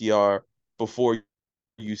CMFTR before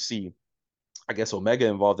you see, I guess, Omega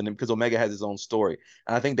involved in it, because Omega has his own story.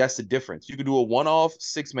 And I think that's the difference. You could do a one-off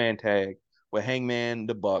six-man tag with Hangman,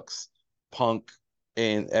 the Bucks, Punk,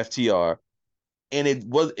 and FTR, and it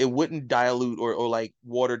wouldn't dilute or like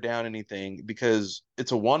water down anything, because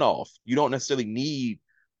it's a one-off. You don't necessarily need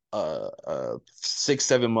a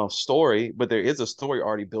 6-7 month story, but there is a story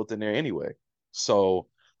already built in there anyway. So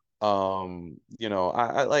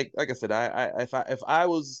I like I said, if I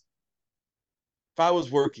was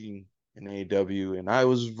working in AEW and I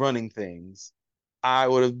was running things, I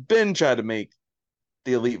would have been trying to make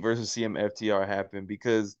the Elite versus CMFTR happen,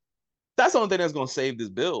 because that's the only thing that's going to save this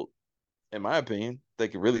build, in my opinion. They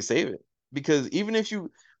could really save it, because even if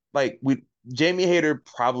you like, with Jamie Hayter,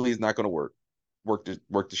 probably is not going to work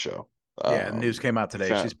the show. Yeah, news came out He today.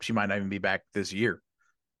 found, She might not even be back this year.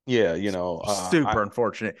 yeah, Super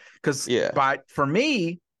unfortunate, because yeah, for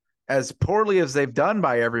me, as poorly as they've done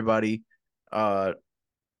by everybody, I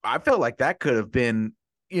felt like that could have been,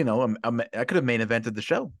 I could have main evented the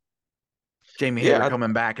show. Jamie Hayter yeah,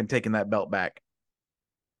 coming back and taking that belt back.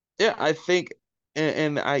 I think,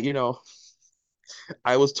 and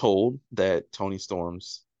I was told that Tony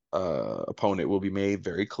Storm's opponent will be made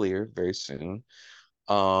very clear very soon.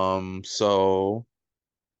 So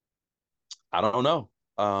I don't know.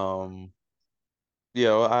 Um,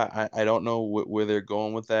 I don't know where they're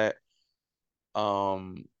going with that.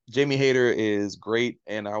 Jamie Hayter is great,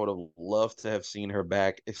 and I would have loved to have seen her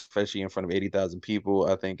back, especially in front of 80,000 people.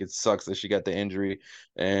 I think it sucks that she got the injury,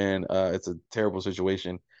 and it's a terrible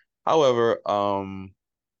situation. However,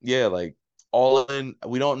 yeah, like, All In,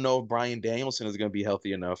 we don't know if Brian Danielson is going to be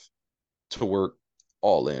healthy enough to work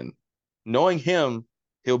All In. Knowing him,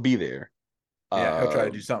 he'll be there. Yeah, he'll try to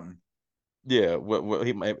Uh, do something. yeah,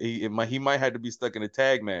 he might have to be stuck in a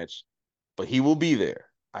tag match, but he will be there.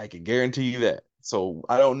 I can guarantee you that. So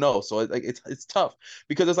I don't know. So it's tough,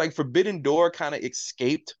 because it's like Forbidden Door kind of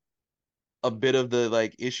escaped a bit of the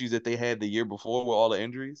like issues that they had the year before with all the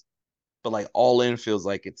injuries, but like All In feels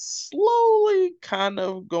like it's slowly kind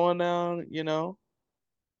of going down. You know,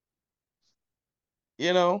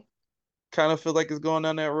 kind of feel like it's going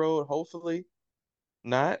down that road. Hopefully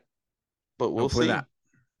not, but we'll Hopefully not.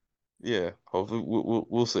 see. Yeah, hopefully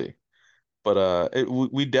we'll see. But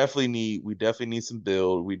we definitely need some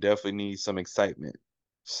build. We definitely need some excitement.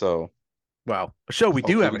 So Well, a show we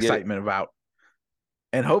do hopefully have we get it. excitement about,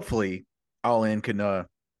 and hopefully All In can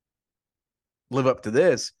live up to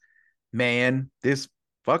this. Man, this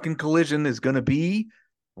fucking Collision is going to be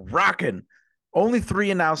rocking. Only 3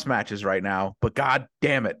 announced matches right now, but god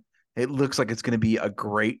damn it, it looks like it's going to be a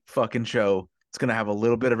great fucking show. It's going to have a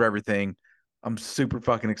little bit of everything. I'm super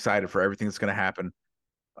fucking excited for everything that's going to happen.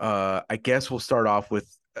 I guess we'll start off with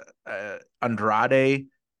Andrade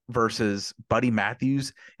versus Buddy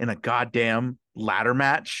Matthews in a goddamn ladder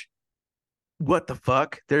match. What the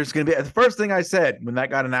fuck? There's going to be, the first thing I said when that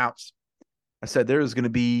got announced, I said there is going to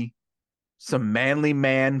be some manly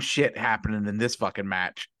man shit happening in this fucking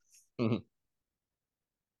match. Mhm.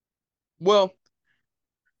 Well,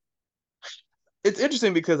 it's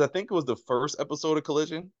interesting because I think it was the first episode of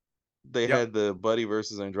Collision. They Yep. had the Buddy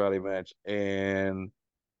versus Andrade match, and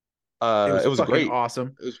It was it was fucking great.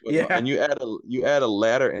 awesome. It was fucking, Yeah. and you add a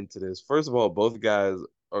ladder into this. First of all, both guys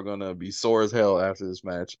are gonna be sore as hell after this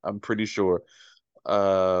match. I'm pretty sure.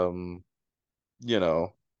 Um, you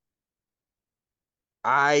know,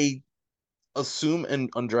 I assume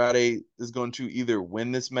Andrade is going to either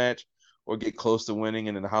win this match or get close to winning,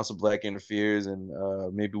 and then the House of Black interferes, and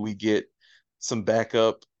maybe we get some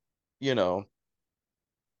backup, you know,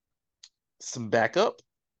 some backup.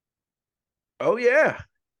 Oh yeah.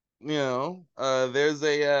 There's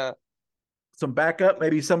a some backup,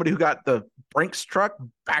 maybe somebody who got the Brinks truck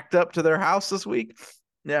backed up to their house this week.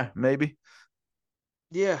 Yeah, maybe.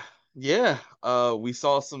 Yeah, yeah. We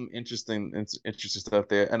saw some interesting stuff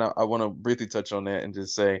there, and I want to briefly touch on that and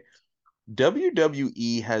just say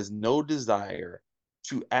WWE has no desire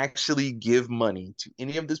to actually give money to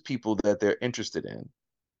any of these people that they're interested in.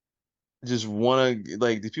 Just want to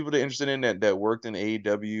like these people they're interested in that worked in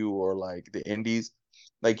AEW or like the Indies,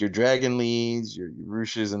 like your Dragon Lees, your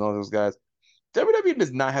Rushes, and all those guys. WWE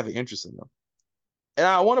does not have an interest in them, and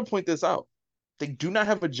I want to point this out. They do not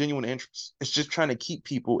have a genuine interest. It's just trying to keep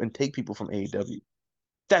people and take people from AEW.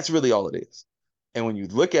 That's really all it is. And when you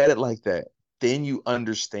look at it like that, then you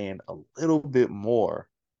understand a little bit more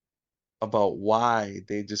about why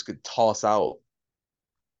they just could toss out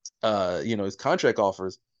his contract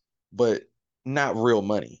offers, but not real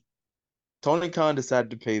money. Tony Khan decided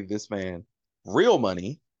to pay this man real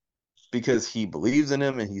money because he believes in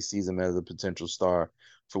him and he sees him as a potential star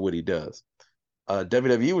for what he does.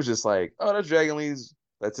 WWE was just like, oh, that's Dragon Lee's.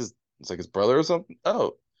 It's like his brother or something.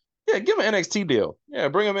 Oh, yeah, give him an NXT deal. Yeah,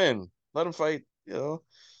 bring him in. Let him fight.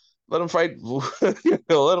 Let him fight. Let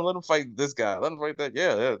him fight this guy. Let him fight that.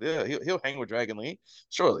 Yeah. He'll hang with Dragon Lee.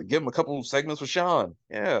 Sure, give him a couple segments with Sean.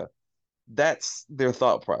 Yeah, that's their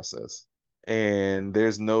thought process, and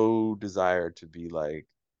there's no desire to be like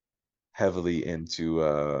heavily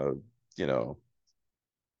into you know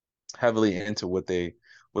heavily into what they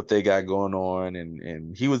got going on,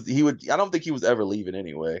 and he would I don't think he was ever leaving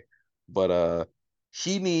anyway, but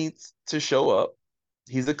he needs to show up.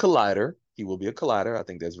 He's a collider. He will be a collider. I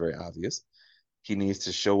think that's very obvious. He needs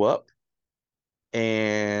to show up,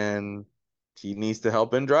 and he needs to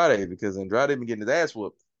help Andrade because Andrade been getting his ass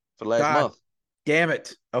whooped for the last God month. damn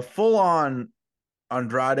it. A full on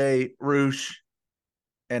Andrade, Roosh,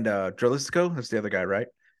 and Dralistico, that's the other guy, right?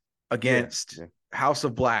 Yeah, Against yeah. House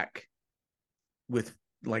of Black with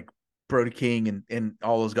like Brody King and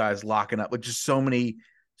all those guys locking up with just so many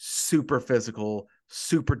super physical,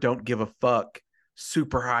 super don't give a fuck,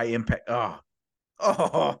 super high impact.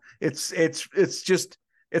 It's just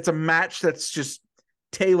it's a match that's just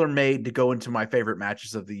tailor made to go into my favorite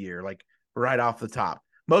matches of the year, like right off the top.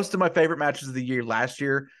 Most of my favorite matches of the year last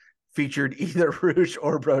year featured either Rouge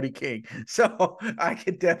or Brody King. So I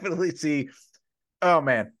could definitely see, oh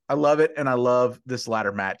man, I love it. And I love this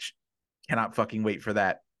ladder match. Cannot fucking wait for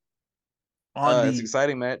that. On It's an the,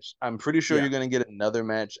 exciting match. I'm pretty sure yeah, you're gonna get another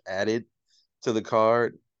match added to the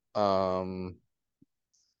card. Um,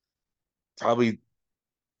 Probably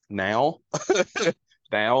now, yeah,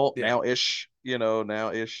 now-ish,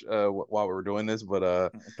 now-ish. While we're doing this, but will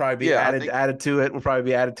probably be yeah, I added, think added to it. Will probably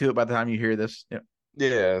be added to it by the time you hear this. Yeah.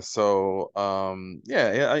 yeah. So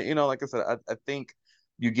yeah. Like I said, I think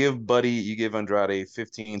you give Andrade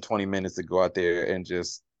 15, 20 minutes to go out there and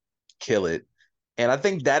just kill it. And I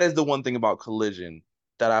think that is the one thing about Collision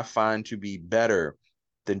that I find to be better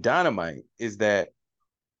than Dynamite is that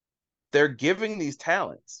they're giving these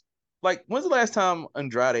talents. Like, when's the last time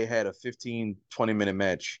Andrade had a 15, 20-minute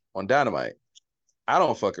match on Dynamite? I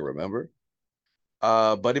don't fucking remember.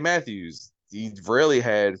 Buddy Matthews, he rarely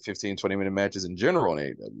had 15, 20-minute matches in general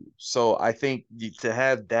in AEW. So I think to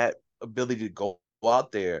have that ability to go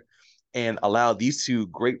out there and allow these two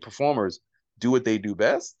great performers do what they do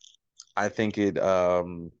best, I think it's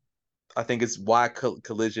why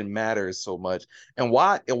Collision matters so much and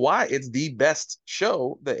why it's the best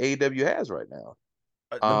show that AEW has right now.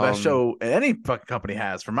 The best Um, show any fucking company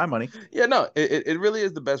has for my money. yeah, no, it really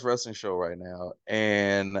is the best wrestling show right now.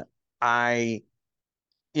 And I,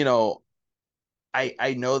 you know,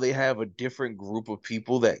 I know they have a different group of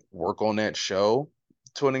people that work on that show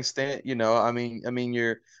to an extent. I mean,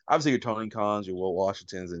 you're obviously your Tony Khans, your Will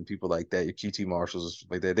Washingtons, and people like that, your QT Marshalls and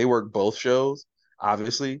stuff like that. They work both shows,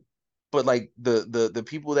 obviously, but like the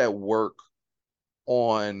people that work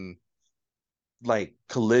on like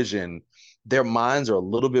Collision, their minds are a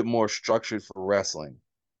little bit more structured for wrestling,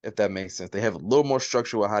 if that makes sense. They have a little more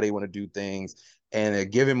structure with how they want to do things, and they're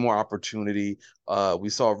giving more opportunity. We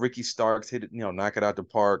saw Ricky Starks hit it, knock it out the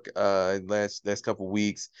park last couple of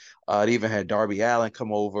weeks. They even had Darby Allin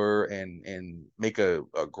come over and make a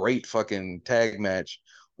great fucking tag match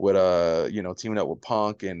with teaming up with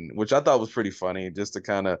Punk, and which I thought was pretty funny, just to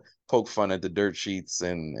kind of poke fun at the dirt sheets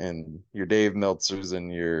and your Dave Meltzers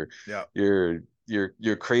and Yeah.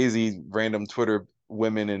 your crazy random Twitter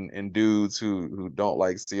women and dudes who don't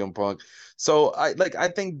like CM Punk. So I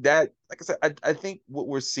think that, like I said, I think what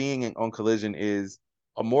we're seeing on Collision is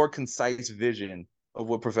a more concise vision of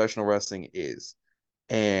what professional wrestling is.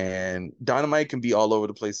 And Dynamite can be all over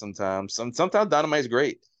the place sometimes. Sometimes Dynamite's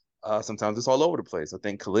great. Sometimes it's all over the place. I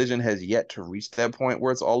think Collision has yet to reach that point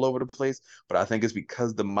where it's all over the place, but I think it's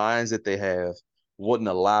because the minds that they have wouldn't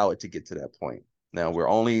allow it to get to that point. Now we're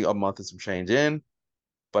only a month and some change in,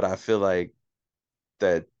 but I feel like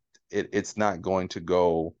that it's not going to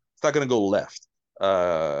go. It's not going to go left.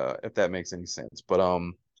 If that makes any sense. But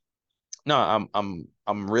no, I'm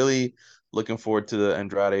really looking forward to the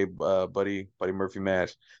Andrade Buddy Murphy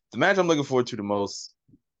match. The match I'm looking forward to the most.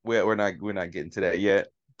 We're not getting to that yet,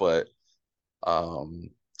 but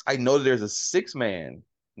I know that there's a 6-man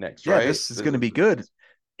next, Yeah, right? this is going to be good.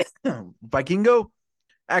 Vikingo,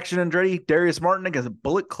 Action Andretti, Darius Martin against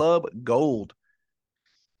Bullet Club Gold.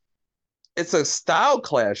 It's a style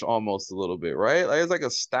clash almost a little bit, right? Like it's like a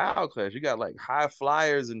style clash. You got like high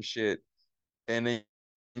flyers and shit, and then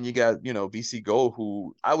you got BC Gold,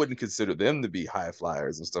 who I wouldn't consider them to be high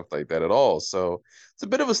flyers and stuff like that at all. So it's a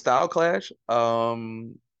bit of a style clash.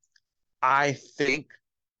 I think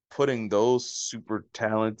putting those super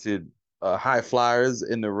talented high flyers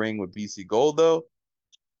in the ring with BC Gold though,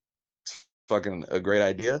 fucking a great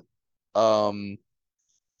idea. Um,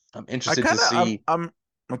 I'm interested to see. I'm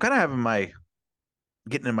kind of having my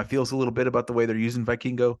getting in my feels a little bit about the way they're using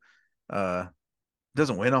Vikingo.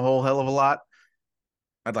 Doesn't win a whole hell of a lot.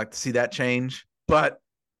 I'd like to see that change, but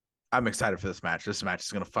I'm excited for this match. This match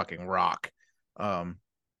is gonna fucking rock.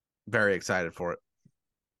 Very excited for it.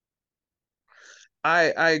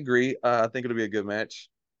 I agree. I think it'll be a good match.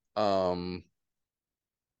 Um,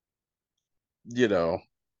 you know,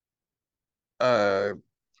 like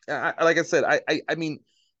I said, I mean,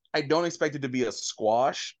 I don't expect it to be a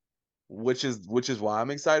squash, which is why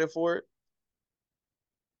I'm excited for it.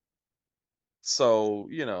 So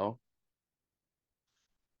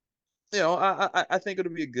I think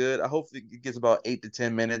it'll be good. I hope it gets about 8 to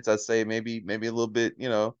 10 minutes. I say maybe a little bit.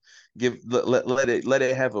 Let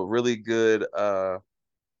it have a really good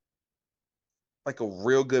like a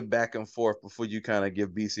real good back and forth before you kind of give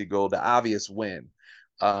BC Gold the obvious win.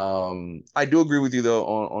 I do agree with you though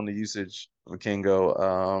on the usage of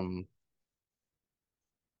Kingo.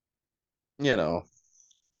 You know,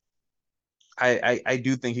 I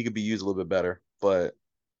do think he could be used a little bit better, but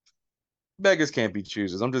beggars can't be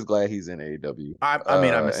choosers. I'm just glad he's in AEW. I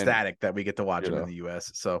mean, I'm And ecstatic that we get to watch him in the US.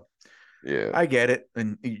 So yeah. I get it.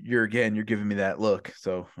 And you're giving me that look.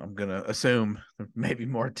 So I'm gonna assume maybe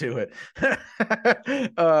more to it.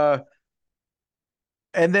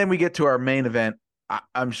 And then we get to our main event.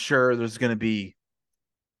 I'm sure there's gonna be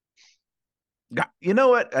you know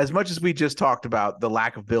what? As much as we just talked about the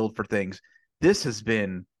lack of build for things, this has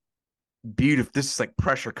been beautiful. This is like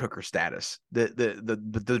pressure cooker status.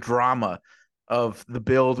 The drama of the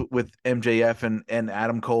build with MJF and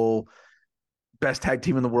Adam Cole, best tag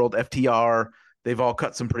team in the world, FTR. They've all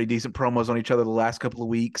cut some pretty decent promos on each other the last couple of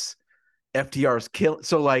weeks. FTR's kill.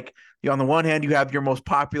 So like, on the one hand, you have your most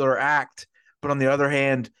popular act, but on the other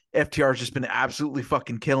hand, FTR's just been absolutely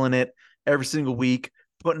fucking killing it every single week,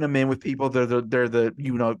 putting them in with people. They're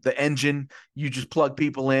the engine. You just plug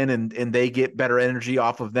people in and they get better energy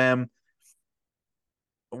off of them.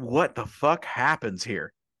 What the fuck happens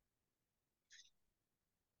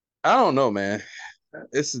I don't know, man.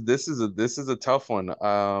 This is a tough one.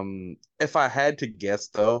 If I had to guess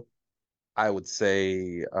though, I would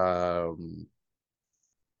say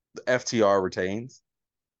FTR retains,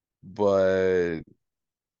 but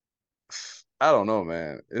I don't know,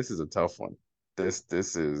 man. This is a tough one. This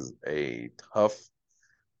is a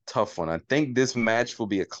tough one. I think this match will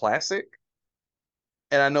be a classic.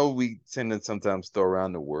 And I know we tend to sometimes throw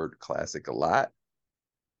around the word classic a lot,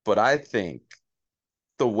 but I think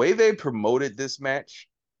the way they promoted this match,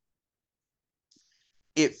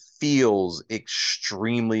 it feels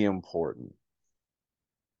extremely important.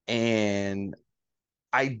 And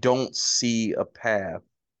I don't see a path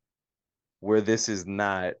where this is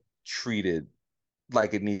not treated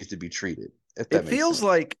like it needs to be treated, if It that makes feels sense.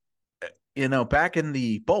 like, back in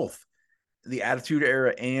both the Attitude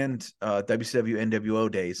Era and WCW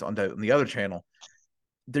NWO days on the other channel,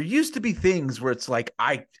 there used to be things where it's like,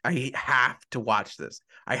 I have to watch this.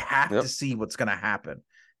 I have to Yep. see what's going to happen.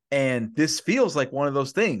 And this feels like one of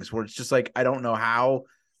those things where it's just like, I don't know how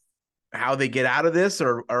they get out of this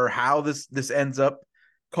or how this ends up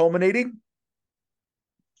culminating.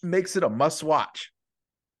 Makes it a must watch.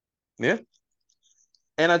 Yeah.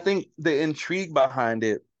 And I think the intrigue behind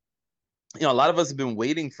it, a lot of us have been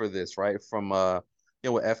waiting for this, right? From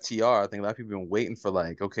with FTR. I think a lot of people have been waiting for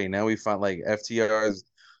like, okay, now we find like FTR's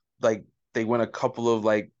like they went a couple of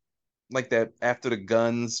like that after the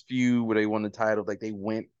Guns feud where they won the title, like they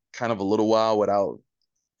went kind of a little while without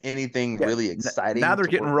anything Yeah. really Now exciting they're to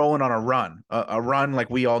getting work. rolling on a run like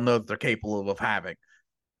we all know that they're capable of having.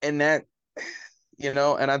 And that,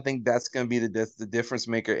 and I think that's going to be the difference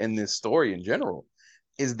maker in this story in general,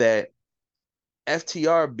 is that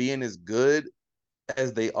FTR being as good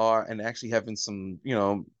as they are and actually having some,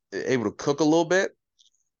 able to cook a little bit,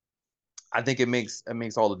 I think it makes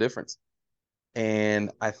all the difference.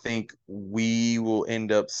 And I think we'll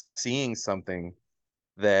end up seeing something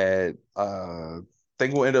that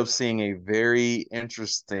think we'll end up seeing a very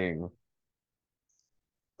interesting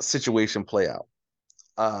situation play out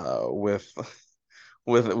with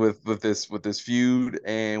with this feud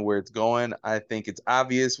and where it's going. I think it's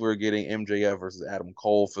obvious we're getting MJF versus Adam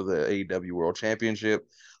Cole for the AEW World Championship.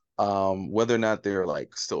 Whether or not they're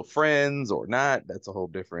like still friends or not, that's a whole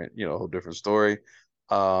different story.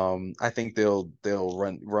 I think they'll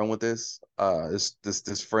run with this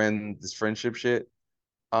friendship shit.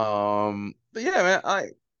 But yeah, man,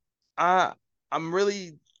 I I'm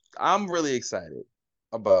really I'm really excited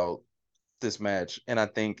about this match, and I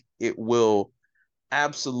think it will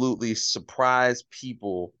absolutely surprise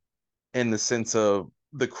people in the sense of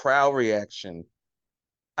the crowd reaction.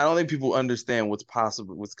 I don't think people understand what's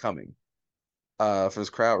coming for this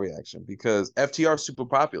crowd reaction, because FTR is super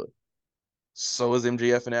popular. So is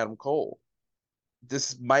MJF and Adam Cole.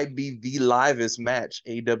 This might be the livest match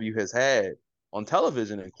AEW has had on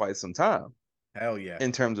television in quite some time Hell yeah.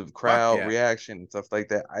 in terms of Fuck crowd yeah. reaction and stuff like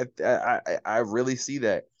that. I really see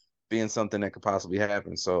that being something that could possibly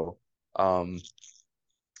happen. So,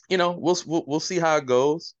 we'll see how it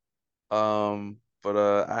goes. But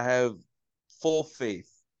I have full faith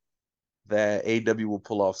that AEW will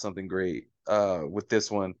pull off something great with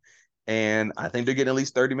this one, and I think they're getting at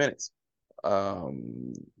least 30 minutes. I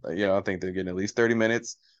think they're getting at least 30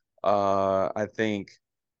 minutes. I think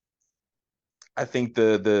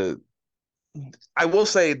the I will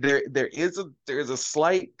say there is a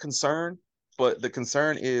slight concern, but the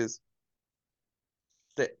concern is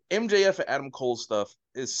the MJF and Adam Cole stuff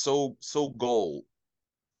is so gold.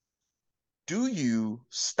 Do you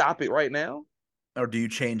stop it right now? Or do you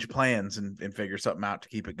change plans and figure something out to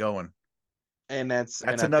keep it going? And That's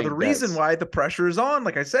I another think reason that's why the pressure is on.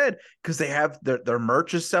 Like I said, because they have their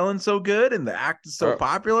merch is selling so good and the act is so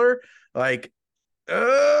popular. Like,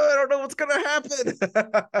 I don't know what's gonna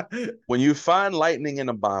happen. when you find lightning in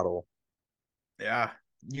a bottle, Yeah,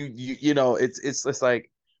 it's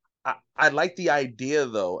like I like the idea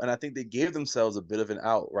though, and I think they gave themselves a bit of an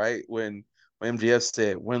out, right? When MJF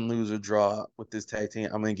said, "Win, lose, or draw with this tag team,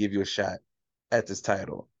 I'm gonna give you a shot at this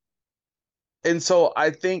title." And so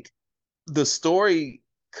I think the story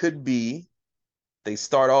could be they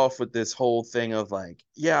start off with this whole thing of like,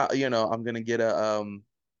 yeah, I'm gonna get a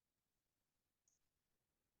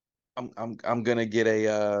I'm gonna get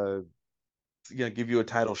a give you a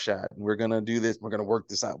title shot, and we're gonna do this, we're gonna work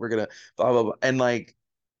this out, we're gonna blah blah blah, and like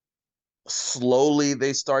slowly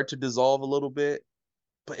they start to dissolve a little bit,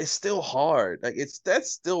 but it's still hard. Like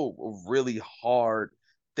that's still a really hard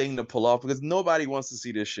thing to pull off because nobody wants to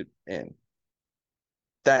see this shit end.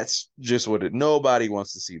 That's just what it. Nobody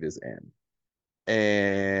wants to see this end,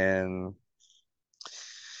 and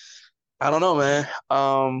I don't know, man.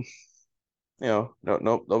 No,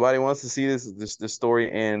 nobody wants to see this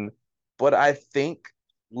story end, but I think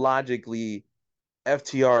logically,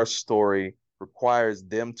 FTR's story requires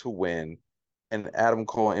them to win, and Adam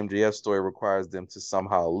Cole and MJF's story requires them to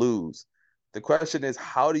somehow lose. The question is,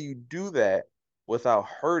 how do you do that without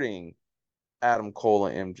hurting Adam Cole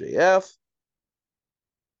and MJF?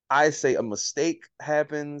 I say a mistake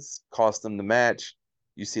happens, cost them the match.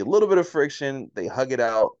 You see a little bit of friction, they hug it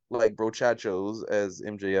out like brochachos, as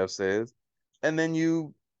MJF says, and then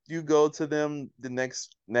you go to them the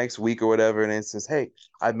next week or whatever, and it says, "Hey,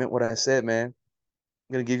 I meant what I said, man.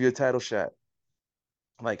 I'm gonna give you a title shot."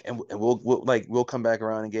 Like, and we'll come back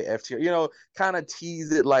around and get FTR, kind of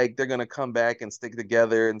tease it like they're gonna come back and stick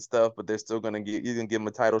together and stuff, but they're still gonna you're gonna give him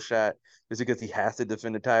a title shot just because he has to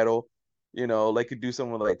defend the title. Like could do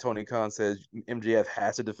someone like Tony Khan says MJF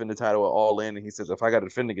has to defend the title at All In, and he says if I got to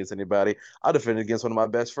defend against anybody, I'll defend against one of my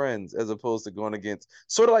best friends, as opposed to going against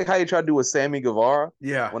sort of like how you tried to do with Sammy Guevara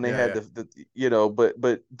yeah, when they yeah, had yeah.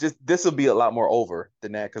 but just this will be a lot more over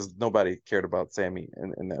than that because nobody cared about Sammy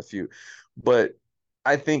in that feud, but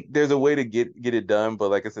I think there's a way to get it done, but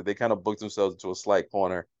like I said, they kind of booked themselves into a slight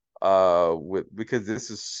corner because this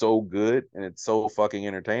is so good and it's so fucking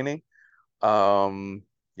entertaining.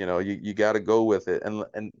 You got to go with it,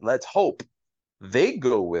 and let's hope they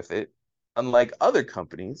go with it, unlike other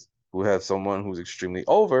companies who have someone who's extremely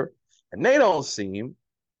over and they don't seem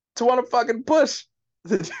to want to fucking push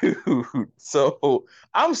the dude. So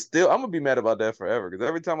I'm gonna be mad about that forever because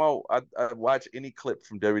every time I watch any clip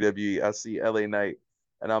from WWE, I see LA Knight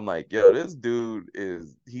And I'm like, yo, this dude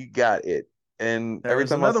he got it. And There every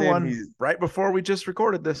was time I another see him, one right before we just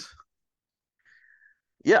recorded this.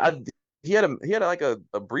 yeah, he had like a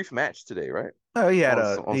brief match today, right? Oh,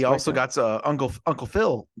 On he also SmackDown. got Uncle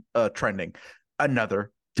Phil trending.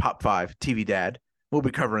 Another top 5 TV dad. We'll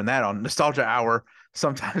be covering that on Nostalgia Hour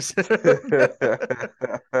sometimes.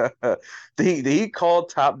 Did he call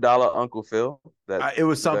Top Dollar Uncle Phil? That It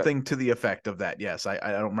was is that something to the effect of that. Yes, I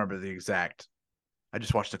don't remember the exact. I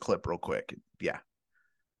just watched a clip real quick. Yeah,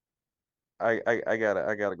 I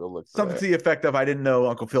gotta go look for something that. to the effect of I didn't know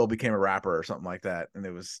Uncle Phil became a rapper or something like that, and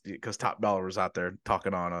it was because Top Dollar was out there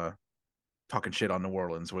talking shit on New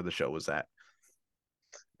Orleans where the show was at.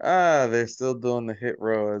 Ah, they're still doing the hit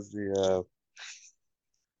row as the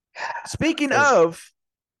Speaking as of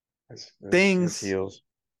as things heels.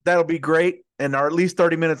 that'll be great and are at least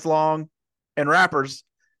 30 minutes long, and rappers,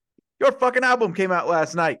 your fucking album came out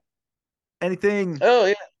last night. Anything Oh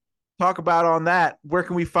yeah. talk about on that? Where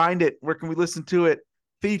can we find it? Where can we listen to it?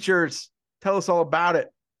 Features. Tell us all about it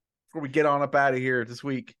before we get on up out of here this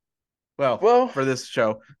week. Well, Well, for this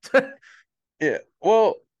show. yeah.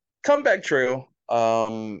 Well, Comeback Trail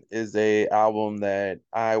is a album that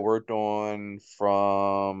I worked on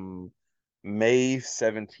from May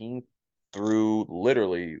 17th through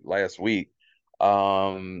literally last week.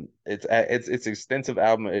 It's extensive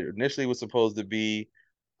album. It initially was supposed to be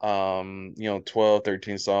 12,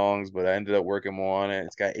 13 songs, but I ended up working more on it.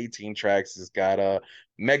 It's got 18 tracks. It's got a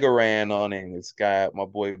Mega Ran on it. It's got my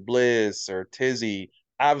boy Bliss or Tizzy.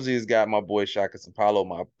 Obviously, it's got my boy Shaka Paulo,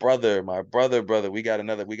 my brother. We got an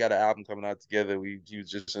album coming out together. We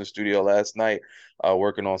was just in the studio last night,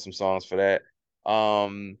 working on some songs for that.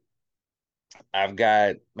 Um, I've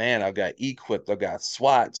got Equipped. I've got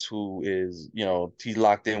Swats, who is, he's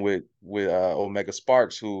locked in with Omega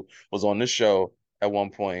Sparks, who was on this show at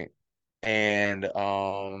one point. And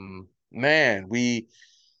man, we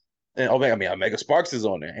and Omega Sparks is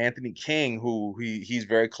on there. Anthony King, who he's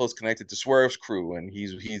very close connected to Swerve's crew, and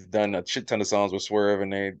he's done a shit ton of songs with Swerve,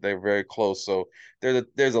 and they're very close. So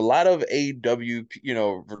there's a lot of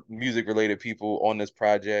AW, music related people on this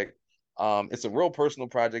project. It's a real personal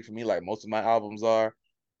project for me, like most of my albums are.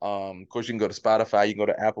 Of course, you can go to Spotify, you can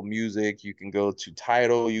go to Apple Music, you can go to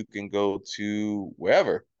Tidal, you can go to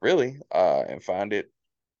wherever, really, and find it.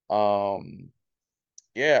 Um,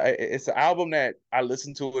 yeah, it's an album that I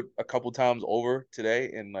listened to it a couple times over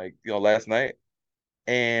today and last night,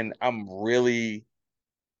 and I'm really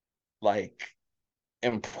like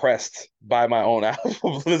impressed by my own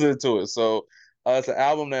album listening to it. So it's an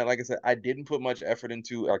album that, like I said, I didn't put much effort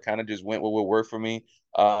into. I kind of just went what would work for me.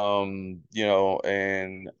 And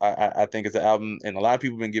I think it's an album, and a lot of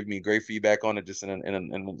people have been giving me great feedback on it just in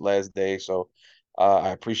the last day. So I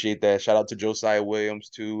appreciate that. Shout out to Josiah Williams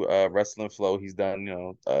too, Wrestling Flow. He's done,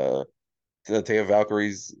 Taya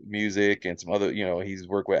Valkyrie's music and some other, he's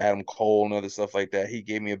worked with Adam Cole and other stuff like that. He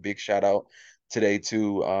gave me a big shout out today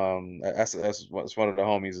too. That's one of the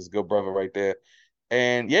homies, is good brother right there.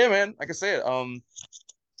 And yeah, man, like I said,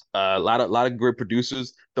 a lot of great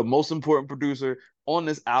producers. The most important producer on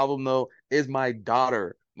this album though is my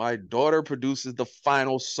daughter. My daughter produces the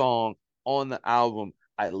final song on the album.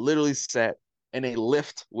 I literally sat in a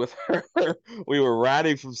lift with her. We were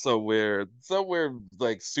riding from somewhere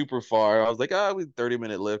like super far. I was like, we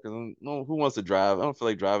 30-minute lift. Because no, who wants to drive? I don't feel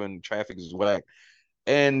like driving. Traffic is whack.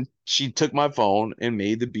 And she took my phone and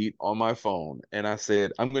made the beat on my phone. And I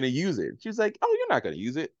said, I'm going to use it. She was like, oh, you're not going to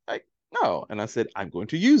use it. Like, no. And I said, I'm going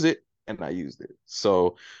to use it. And I used it.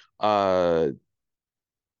 So uh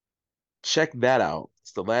check that out.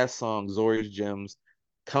 It's the last song, Zori's Gems,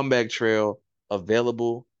 Comeback Trail,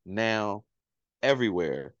 available now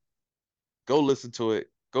everywhere. Go listen to it.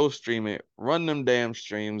 Go stream it. Run them damn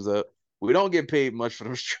streams up. We don't get paid much for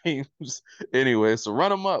those streams anyway, so run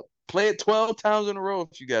them up. Play it 12 times in a row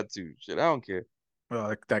if you got to. Shit, I don't care.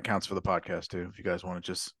 Well, that counts for the podcast too. If you guys want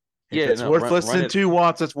to if Yeah, it's no, worth run listening it, to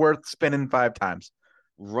once, it's worth spinning 5 times.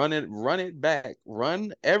 run it back.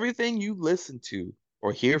 Run everything you listen to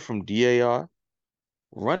or hear from DAR,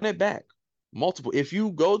 run it back. Multiple. If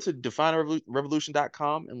you go to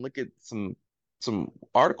definerevolution.com and look at some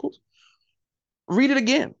articles, read it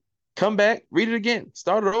again. Come back, read it again.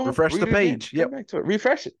 Start it over, Refresh the read it again. page. Come Yep. back to it.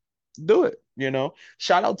 Refresh it. Do it.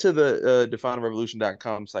 Shout out to the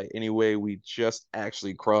definerevolution.com site. Anyway, we just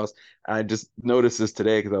actually crossed. I just noticed this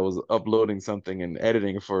today because I was uploading something and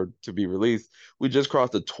editing to be released. We just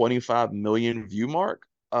crossed the 25 million view mark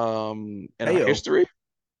in our Heyo. history.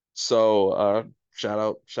 So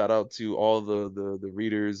shout out to all the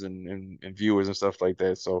readers and viewers and stuff like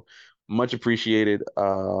that. So much appreciated.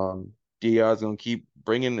 DR is gonna keep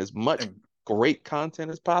bringing as much And great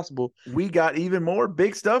content as possible. We got even more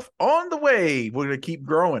big stuff on the way. We're going to keep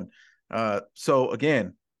growing. So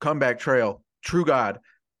again, Comeback Trail, True God,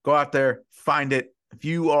 go out there, find it. If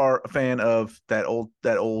you are a fan of that old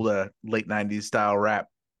late 90s style rap,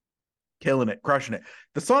 killing it, crushing it.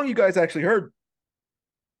 The song you guys actually heard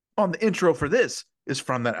on the intro for this is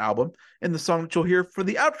from that album, and the song that you'll hear for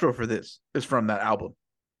the outro for this is from that album.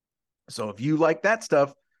 So if you like that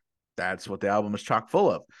stuff, that's what the album is chock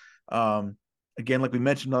full of. Again, like we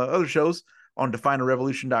mentioned on other shows, on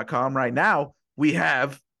definearevolution.com right now, we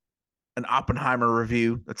have an Oppenheimer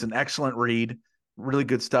review. That's an excellent read. Really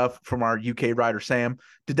good stuff from our UK writer, Sam.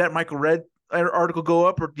 Did that Michael Red article go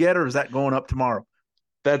up yet, or is that going up tomorrow?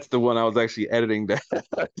 That's the one I was actually editing down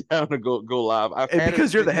to go live.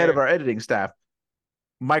 Because you're the head of our editing staff.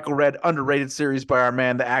 Michael Red, underrated series by our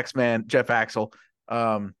man, the Axeman, Jeff Axel.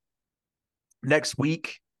 Next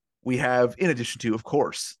week, we have, in addition to, of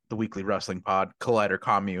course, the weekly wrestling pod, Collider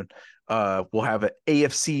Commune, we'll have an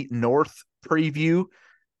AFC North preview.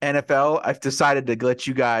 NFL, I've decided to let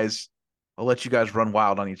you guys run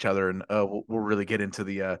wild on each other, and we'll really get into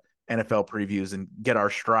the NFL previews and get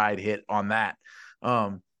our stride hit on that.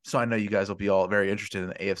 So I know you guys will be all very interested in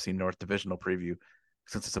the AFC North divisional preview,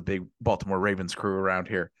 since it's a big Baltimore Ravens crew around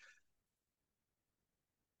here.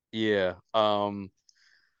 Yeah.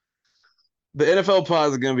 The NFL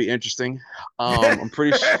pods are going to be interesting. I'm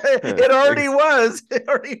pretty sure it already was. They're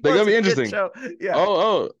going to be interesting. Yeah.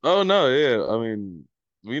 Oh no. Yeah. I mean,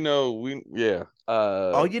 yeah.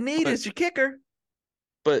 All you need is your kicker.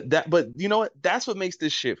 But you know what? That's what makes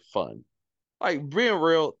this shit fun. Like, being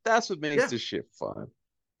real, that's what makes this shit fun.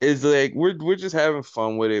 Is like we're just having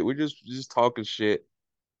fun with it. We're just talking shit.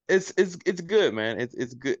 It's good, man.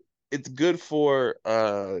 It's good. It's good for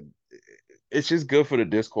it's just good for the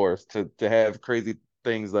discourse to have crazy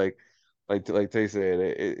things like Tay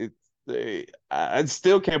said. I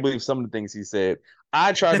still can't believe some of the things he said.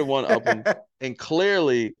 I tried to one up him, and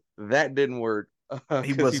clearly that didn't work.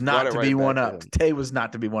 He was not to be one up. Tay was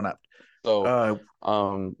not to be one up. So,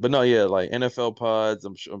 but no, yeah, like NFL pods.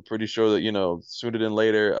 I'm pretty sure that sooner than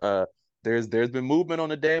later, there's been movement on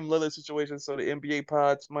the Dame Lillard situation, so the NBA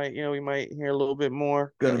pods might, we might hear a little bit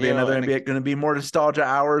more. Going to be another NBA. Going to be more nostalgia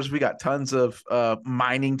hours. We got tons of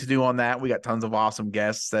mining to do on that. We got tons of awesome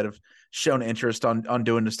guests that have shown interest on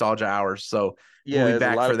doing nostalgia hours. So we'll be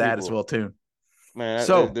back for that as well too. Man,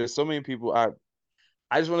 so there's so many people. I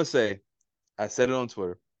just want to say, I said it on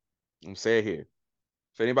Twitter. I'm gonna say it here.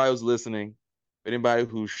 If anybody was listening, if anybody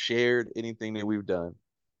who shared anything that we've done,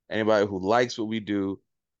 anybody who likes what we do,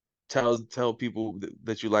 tell people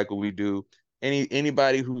that you like what we do.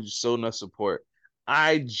 Anybody who's shown us support,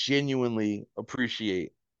 I genuinely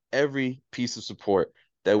appreciate every piece of support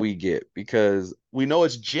that we get, because we know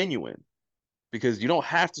it's genuine. Because you don't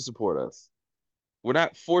have to support us. We're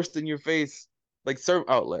not forced in your face like certain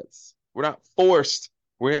outlets. We're not forced.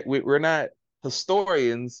 We're not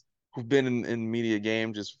historians who've been in media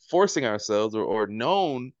game just forcing ourselves or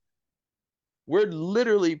known. We're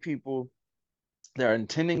literally people that are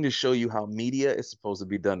intending to show you how media is supposed to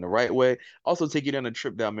be done the right way. Also take you down a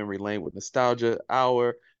trip down memory lane with Nostalgia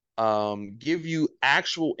Hour. Give you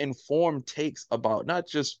actual informed takes about not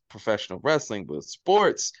just professional wrestling, but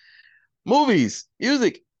sports, movies,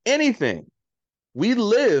 music, anything. We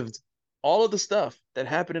lived all of the stuff that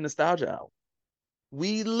happened in Nostalgia Hour.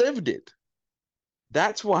 We lived it.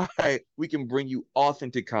 That's why we can bring you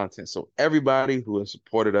authentic content. So everybody who has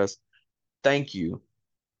supported us, thank you.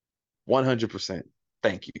 100%.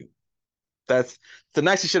 Thank you. That's the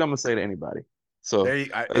nicest shit I'm going to say to anybody. So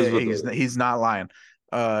he's not lying.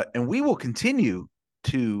 And we will continue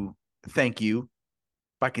to thank you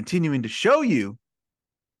by continuing to show you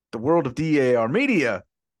the world of DAR Media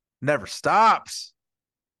never stops.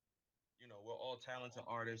 We're all talented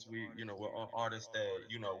artists. We're all artists that,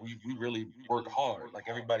 we really work hard. Like,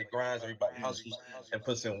 everybody grinds, everybody hustles and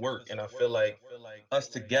puts in work. And I feel like us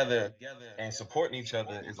together and supporting each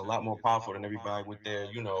other is a lot more powerful than everybody with their,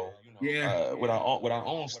 with our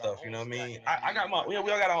own stuff. You know what I mean? I got we all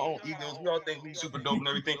got our own egos. We all think we super dope and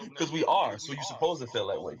everything, because we are. So you're supposed to feel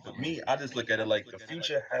that way. But me, I just look at it like the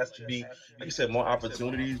future has to be, like you said, more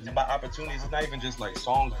opportunities. By opportunities, it's not even just like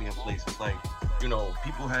songs being placed. It's like,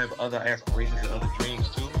 people have other aspirations and other dreams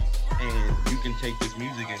too, and you can take this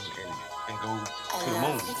music and and go to the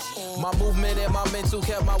moon. My movement and my mental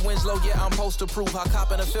kept my wins low, yeah, I'm poster proof. I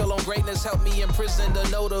cop and a feel on greatness helped me imprison the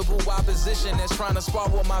notable opposition that's trying to spar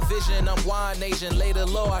with my vision. I'm wine Asian, later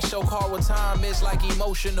low, I show hard what time is like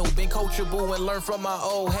emotional. Been coachable and learn from my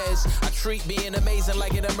old heads. I treat being amazing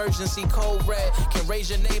like an emergency code red. Can raise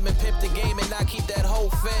your name and pimp the game and not keep that whole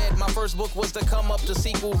fed. My first book was to come up, the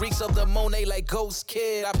sequel reeks of the Monet like Ghost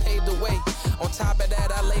Kid. I paved the way. On top of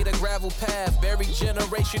that, I laid a gravel path. Buried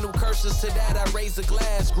generational curses to that, I raised a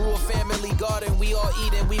glass. Grew a family garden, we all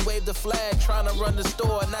eat and we wave the flag. Trying to run the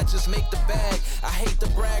store, not just make the bag. I hate to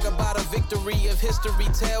brag about a victory if history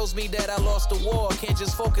tells me that I lost the war. Can't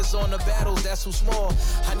just focus on the battles, that's too small.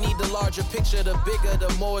 I need the larger picture, the bigger,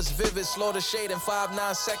 the more it's vivid. Slow the shade in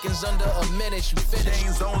 5-9 seconds, under a minute, you finish.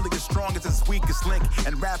 Chains only as strong as its weakest link.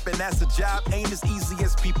 And rapping as a job ain't as easy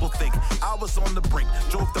as people think. I was on the brink,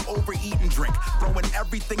 drove to overeat and drink. Throwing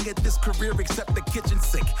everything at this career except the kitchen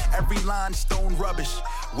sink. Every line stone rubbish,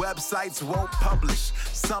 websites won't publish.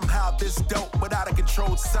 Somehow this dope without a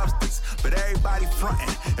controlled substance. But everybody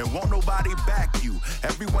frontin' and won't nobody back you.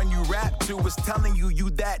 Everyone you rap to is telling you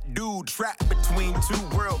that dude trapped between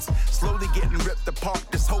two worlds, slowly getting ripped apart.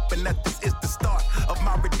 Just hoping that this is the start of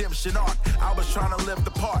my redemption arc. I was trying to live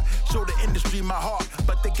the part, show the industry my heart,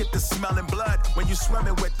 but they get the smelling blood when you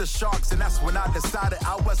swimming with the sharks. And that's when I decided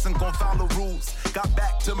I wasn't gonna follow rules. Got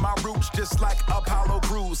back to my roots just like Apollo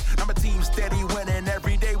Crews. I'm a team steady winning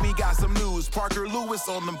every day. We got some news. Parker Lewis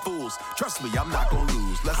on them fools. Trust me, I'm not gonna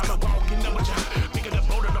lose. Let's go. I'm walking up with ya, bigger the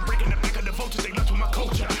bolder, I'm breaking the back of the vultures. They love to my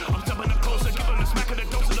culture. I'm stepping up closer, giving the smack of the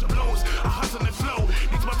dose of the blows. I hustle and flow.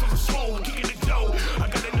 These muscles are swole, kicking the dough. I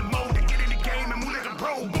got in the mode to get in the game and move like a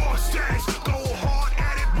pro. Born status, go hard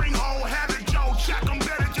at it, bring all habit. Joe, check them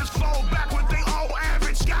better, just fall back when they all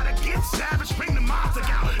average. Gotta get savage, bring the monster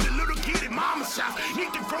out. The little kid in mama's house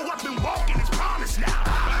need to grow up and walk in his promise now.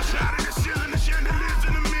 I shot at the ceiling, the chandeliers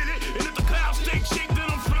in a minute. And if the clouds take shape, then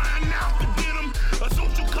I'm flying out the denim. A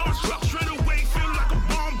social construct straight away, feel like a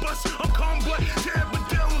bomb bust. I'm calm, but terrible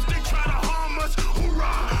devils, they try to harm us.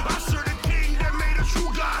 Hoorah, I serve the king that made us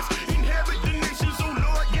true gods. Inherit the nations, oh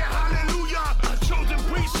Lord, yeah, hallelujah. A chosen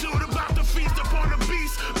priesthood about to feast upon the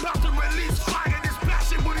beast. About to release fire, this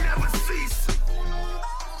passion will never cease.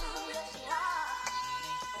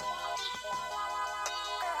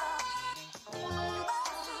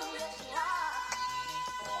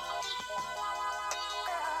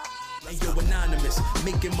 Yo, anonymous,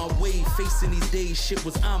 making my way, facing these days, shit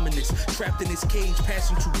was ominous. Trapped in this cage,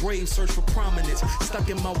 passing too brave, search for prominence. Stuck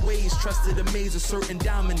in my ways, trusted a maze of certain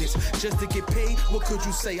dominance. Just to get paid, what could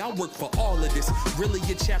you say? I work for all of this. Really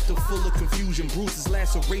a chapter full of confusion, bruises,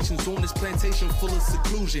 lacerations on this plantation full of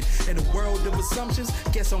seclusion. In a world of assumptions,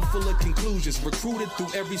 guess I'm full of conclusions. Recruited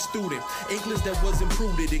through every student, English that was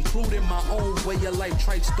imprudent, including my own way of life,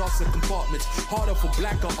 trite thoughts and compartments. Harder for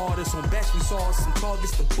blacker artists on bats, we saw some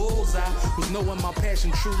targets, the bullseye. Was knowing my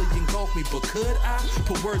passion truly engulfed me, but could I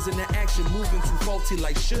put words into action, moving too faulty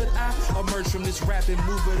like should I emerge from this rap and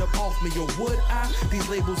move it up off me, or would I? These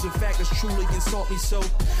labels and factors truly insult me, so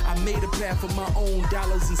I made a path of my own.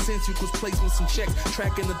 Dollars and cents equals placements and checks.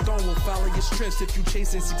 Tracking the throne will follow your strengths. If you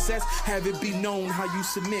chasing success, have it be known how you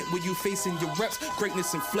submit when you facing your reps.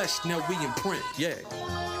 Greatness in flesh, now we in print, yeah.